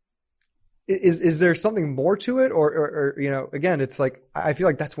 is there something more to it? Or again, it's like, I feel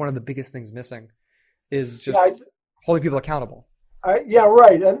like that's one of the biggest things missing is just holding people accountable. Yeah,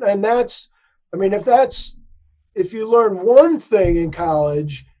 right. And that's, if you learn one thing in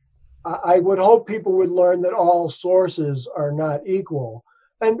college, I would hope people would learn that all sources are not equal.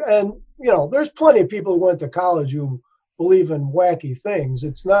 And there's plenty of people who went to college who believe in wacky things.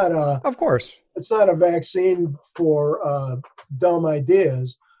 It's not of course, it's not a vaccine for dumb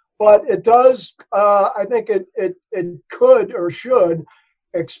ideas, but it does. I think it could or should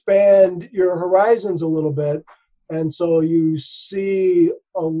expand your horizons a little bit, and so you see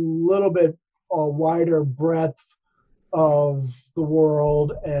a little bit a wider breadth of the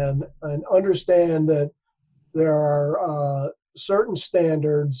world and understand that there are certain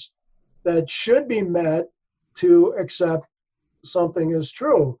standards that should be met to accept something as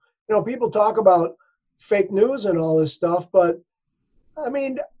true. People talk about fake news and all this stuff, but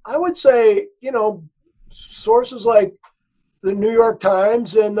I would say, sources like the New York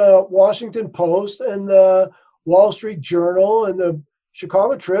Times and the Washington Post and the Wall Street Journal and the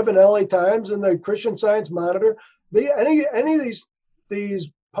Chicago Trib and LA Times and the Christian Science Monitor, any of these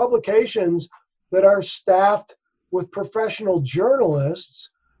publications that are staffed with professional journalists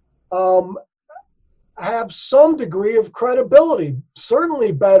have some degree of credibility.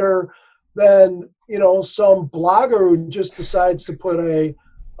 Certainly better than some blogger who just decides to put a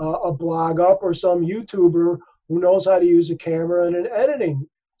blog up, or some YouTuber who knows how to use a camera and an editing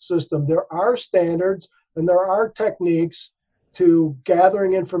system. There are standards and there are techniques to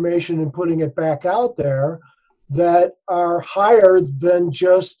gathering information and putting it back out there that are higher than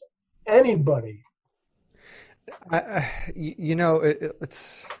just anybody.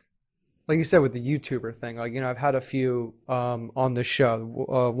 It's like you said with the YouTuber thing. Like, I've had a few on this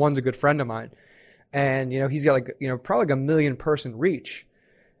show. One's a good friend of mine, and he's got probably like 1 million person reach.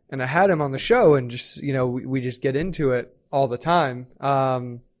 And I had him on the show, and just we just get into it all the time.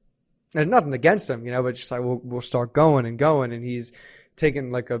 There's nothing against him, but just like we'll start going, and he's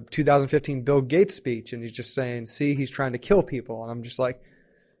taking like a 2015 Bill Gates speech, and he's just saying, see, he's trying to kill people. And I'm just like,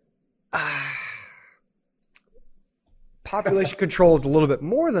 population control is a little bit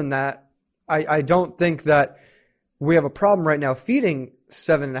more than that. I don't think that we have a problem right now feeding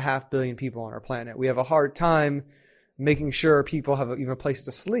 7.5 billion people on our planet. We have a hard time making sure people have even a place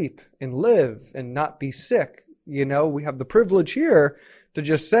to sleep and live and not be sick. We have the privilege here to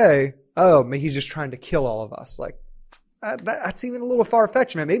just say, oh, he's just trying to kill all of us. Like, that's even a little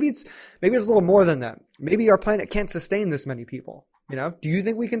far-fetched, man. Maybe it's a little more than that. Maybe our planet can't sustain this many people. Do you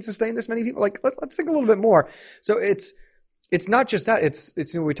think we can sustain this many people? Like, let's think a little bit more. So it's not just that. It's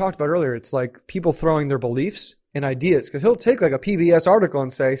we talked about earlier. It's like people throwing their beliefs and ideas, because he'll take like a PBS article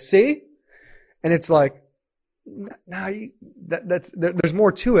and say, see, and it's like, nah, there's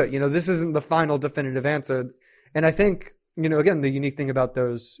more to it. This isn't the final definitive answer. And I think, again, the unique thing about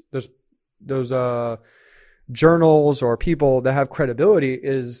those journals or people that have credibility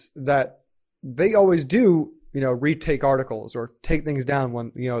is that they always do, retake articles or take things down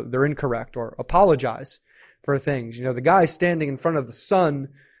when, they're incorrect, or apologize for things. The guy standing in front of the sun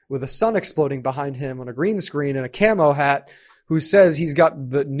with the sun exploding behind him on a green screen and a camo hat, who says he's got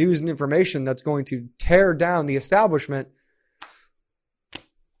the news and information that's going to tear down the establishment.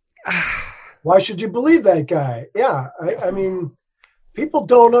 Why should you believe that guy? Yeah, people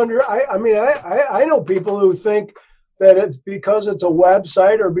don't I know people who think that it's because it's a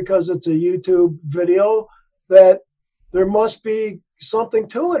website or because it's a YouTube video that there must be something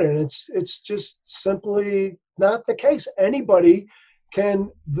to it, and it's just simply not the case. Anybody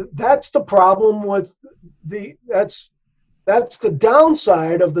can. That's the problem with that's the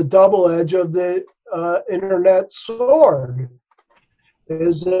downside of the double edge of the internet sword,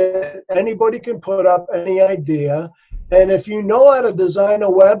 is that anybody can put up any idea. And if you know how to design a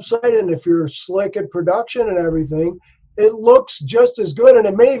website, and if you're slick at production and everything, it looks just as good, and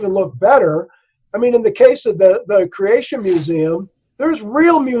it may even look better. In the case of the Creation Museum, there's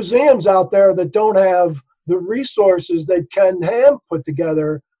real museums out there that don't have the resources that Ken Ham put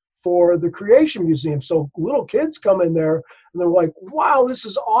together for the Creation Museum. So little kids come in there and they're like, wow, this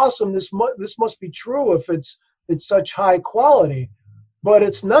is awesome. This must be true if it's such high quality. But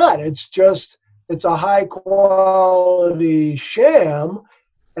it's not. It's a high quality sham.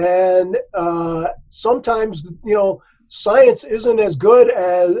 And sometimes, science isn't as good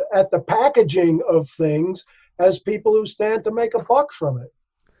at the packaging of things as people who stand to make a buck from it.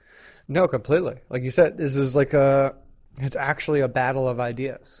 No, completely. Like you said, this is it's actually a battle of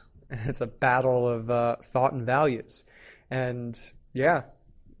ideas. It's a battle of thought and values. And yeah,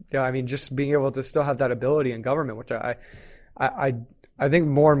 I mean, just being able to still have that ability in government, which I think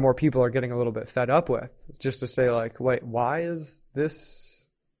more and more people are getting a little bit fed up with, just to say like, wait, why is this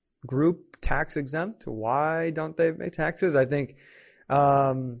group tax exempt? Why don't they pay taxes? I think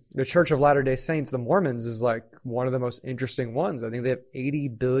the Church of Latter-day Saints, the Mormons, is like one of the most interesting ones. I think they have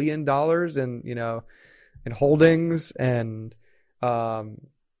 $80 billion in holdings and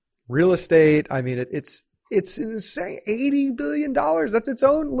real estate. I mean, it's insane. $80 billion. That's its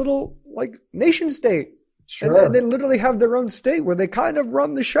own little nation state. Sure. And they literally have their own state where they kind of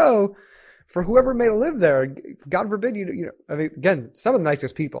run the show for whoever may live there. God forbid I mean, again, some of the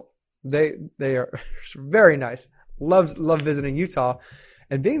nicest people. They are very nice. Love visiting Utah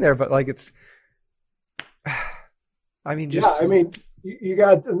and being there, but I mean, just. Yeah, I mean, you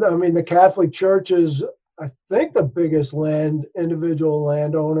got, the Catholic Church is, I think, the biggest individual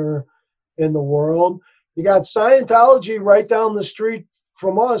landowner in the world. You got Scientology right down the street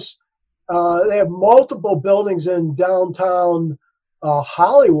from us. They have multiple buildings in downtown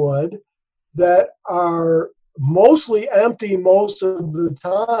Hollywood that are mostly empty most of the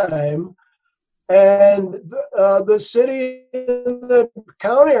time. And the city and the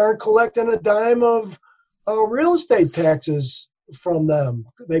county aren't collecting a dime of real estate taxes from them.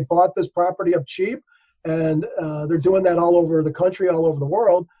 They bought this property up cheap, and they're doing that all over the country, all over the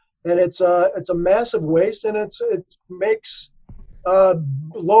world. And it's a massive waste, and it makes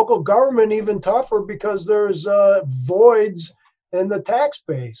local government even tougher because there's voids in the tax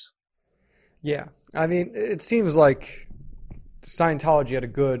base. Yeah, I mean, it seems like Scientology had a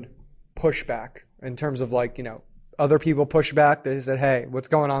good pushback in terms of other people pushed back. They said, hey, what's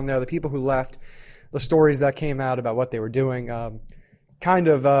going on there? The people who left, the stories that came out about what they were doing kind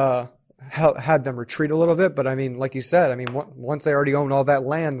of had them retreat a little bit. But I mean, like you said, I mean, once they already own all that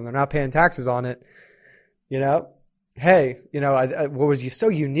land and they're not paying taxes on it, hey, what was so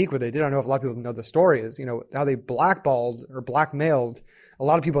unique what they did, I don't know if a lot of people know the story, is, how they blackballed or blackmailed a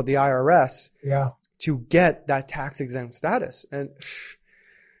lot of people at the IRS to get that tax exempt status. And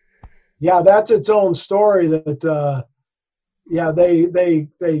yeah, that's its own story that,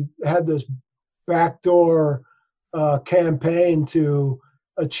 they had this backdoor campaign to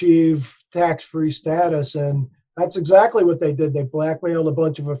achieve tax-free status. And that's exactly what they did. They blackmailed a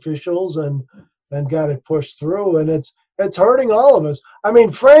bunch of officials and got it pushed through. And it's hurting all of us. I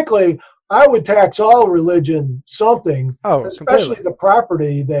mean, frankly, I would tax all religion something, especially completely. The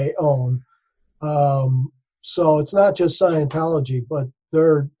property they own. So it's not just Scientology, but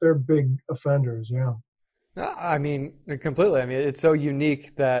they're big offenders, yeah. I mean, completely. I mean, it's so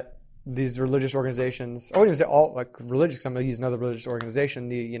unique that these religious organizations, I wouldn't even say all religious, I'm going to use another religious organization,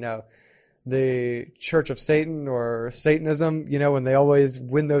 the Church of Satan or Satanism, when they always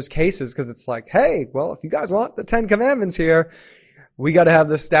win those cases, because it's like, hey, well, if you guys want the 10 Commandments here, we got to have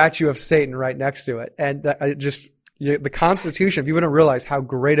the statue of Satan right next to it. And the Constitution, people don't realize how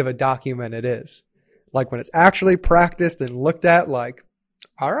great of a document it is. When it's actually practiced and looked at,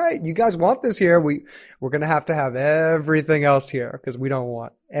 all right, you guys want this here. We're going to have everything else here because we don't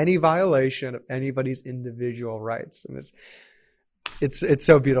want any violation of anybody's individual rights. And it's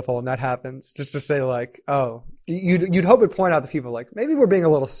so beautiful when that happens. Just to say oh, you'd hope it'd point out to people maybe we're being a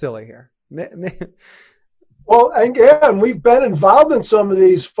little silly here. Well, and we've been involved in some of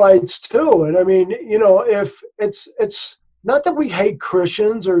these fights too. And I mean, if it's not that we hate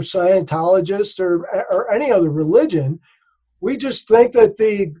Christians or Scientologists or any other religion. We just think that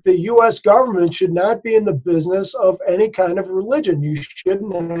the U.S. government should not be in the business of any kind of religion. You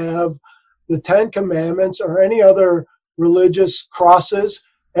shouldn't have the 10 Commandments or any other religious crosses,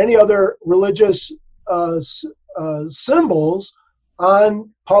 any other religious symbols on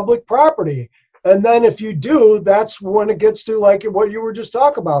public property. And then if you do, that's when it gets to what you were just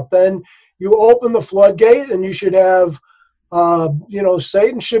talking about. Then you open the floodgate and you should have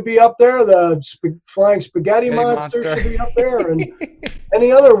Satan should be up there. The flying spaghetti monster should be up there, and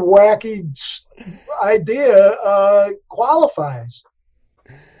any other wacky idea qualifies.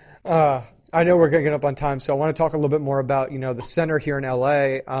 I I know we're going to get up on time, so I want to talk a little bit more about, the center here in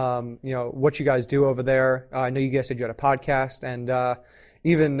LA, what you guys do over there. I know you guys said you had a podcast, and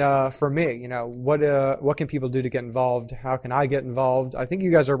even for me, what can people do to get involved? How can I get involved? I think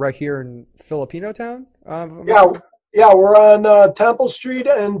you guys are right here in Filipino Town. Yeah, we're on Temple Street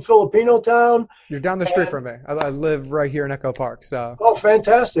in Filipino Town. You're down the street from me. I live right here in Echo Park. So. Oh,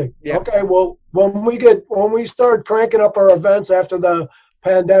 fantastic. Yeah. Okay, well, when we start cranking up our events after the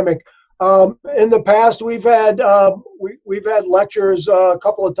pandemic, in the past we've had lectures a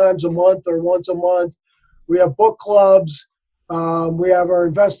couple of times a month or once a month. We have book clubs. We have our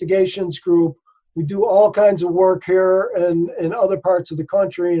investigations group. We do all kinds of work here and in other parts of the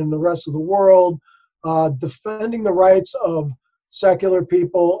country and the rest of the world, defending the rights of secular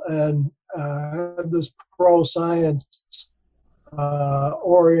people and this pro-science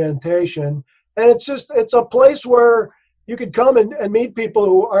orientation. And it's a place where you could come and meet people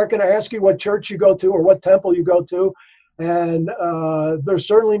who aren't going to ask you what church you go to or what temple you go to. And they're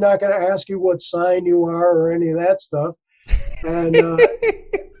certainly not going to ask you what sign you are or any of that stuff. And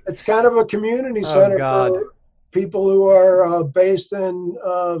it's kind of a community center for people who are based in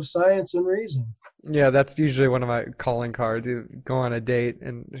science and reason. Yeah, that's usually one of my calling cards. You go on a date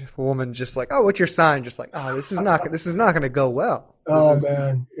and if a woman just like, "Oh, what's your sign?" Just like, "Oh, this is not going to go well."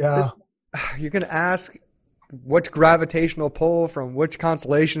 Man, yeah. You're going to ask which gravitational pull from which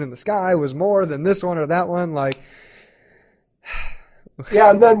constellation in the sky was more than this one or that one, like.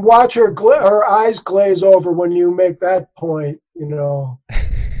 Yeah, and then watch her eyes glaze over when you make that point.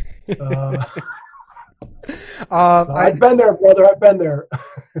 I've been there, brother. I've been there.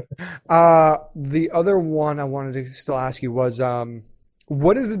 The other one I wanted to still ask you was,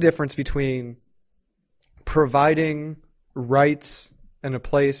 what is the difference between providing rights and a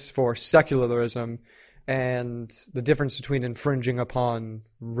place for secularism and the difference between infringing upon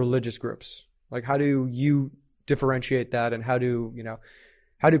religious groups? Like, how do you differentiate that, and how do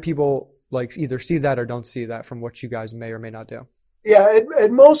people like either see that or don't see that from what you guys may or may not do? Yeah,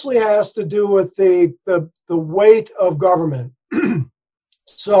 it mostly has to do with the weight of government.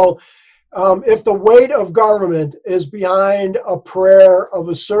 So if the weight of government is behind a prayer of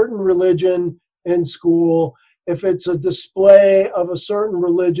a certain religion in school, if it's a display of a certain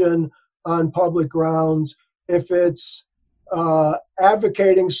religion on public grounds, if it's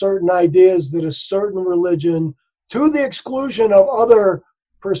advocating certain ideas that a certain religion, to the exclusion of other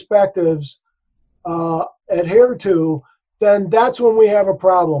perspectives, adhere to, then that's when we have a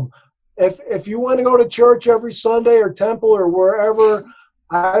problem. If you want to go to church every Sunday or temple or wherever,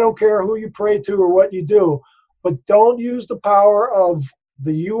 I don't care who you pray to or what you do, but don't use the power of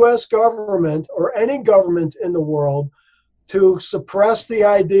the U.S. government or any government in the world to suppress the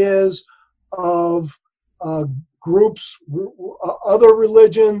ideas of groups, other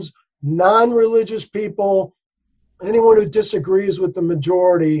religions, non-religious people, anyone who disagrees with the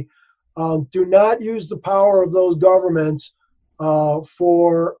majority. Do not use the power of those governments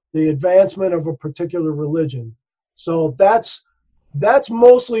for the advancement of a particular religion. So that's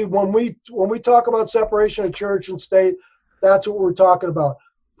mostly when we talk about separation of church and state. That's what we're talking about.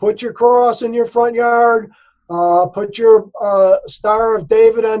 Put your cross in your front yard. Put your Star of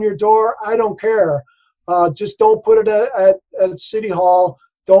David on your door. I don't care. Just don't put it at City Hall.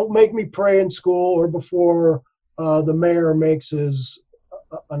 Don't make me pray in school or before the mayor makes his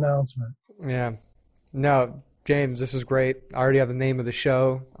announcement. Yeah. No, James, this is great. I already have the name of the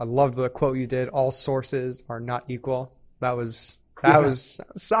show. I loved the quote you did. All sources are not equal. That was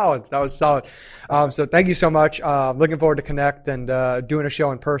solid. That was solid. So thank you so much. Looking forward to connect and doing a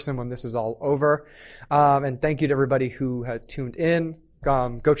show in person when this is all over. And thank you to everybody who had tuned in.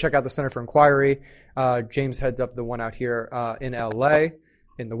 Go check out the Center for Inquiry. James heads up the one out here in LA.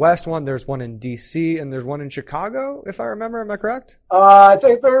 In the West one, there's one in DC, and there's one in Chicago, if I remember. Am I correct? I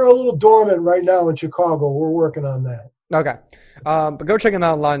think they're a little dormant right now in Chicago. We're working on that. Okay. But go check them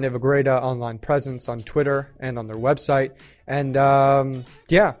out online. They have a great online presence on Twitter and on their website. And,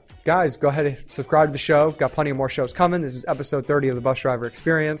 yeah, guys, go ahead and subscribe to the show. Got plenty of more shows coming. This is episode 30 of the Bus Driver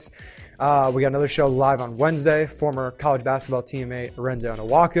Experience. We got another show live on Wednesday. Former college basketball teammate Renzo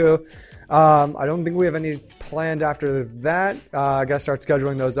Nwaku. I don't think we have any planned after that. I got to start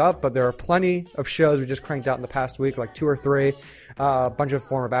scheduling those up, but there are plenty of shows we just cranked out in the past week, like 2 or 3. A bunch of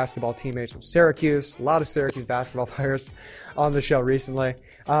former basketball teammates from Syracuse. A lot of Syracuse basketball players on the show recently.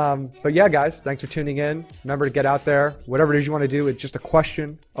 But yeah, guys, thanks for tuning in. Remember to get out there. Whatever it is you want to do, it's just a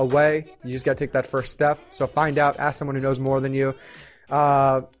question away. You just got to take that first step. So find out, ask someone who knows more than you.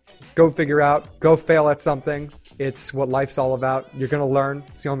 Go figure out, go fail at something. It's what life's all about. You're going to learn.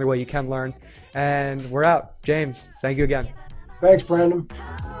 It's the only way you can learn. And we're out. James, thank you again. Thanks, Brandon.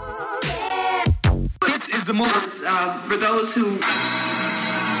 the movers, for those who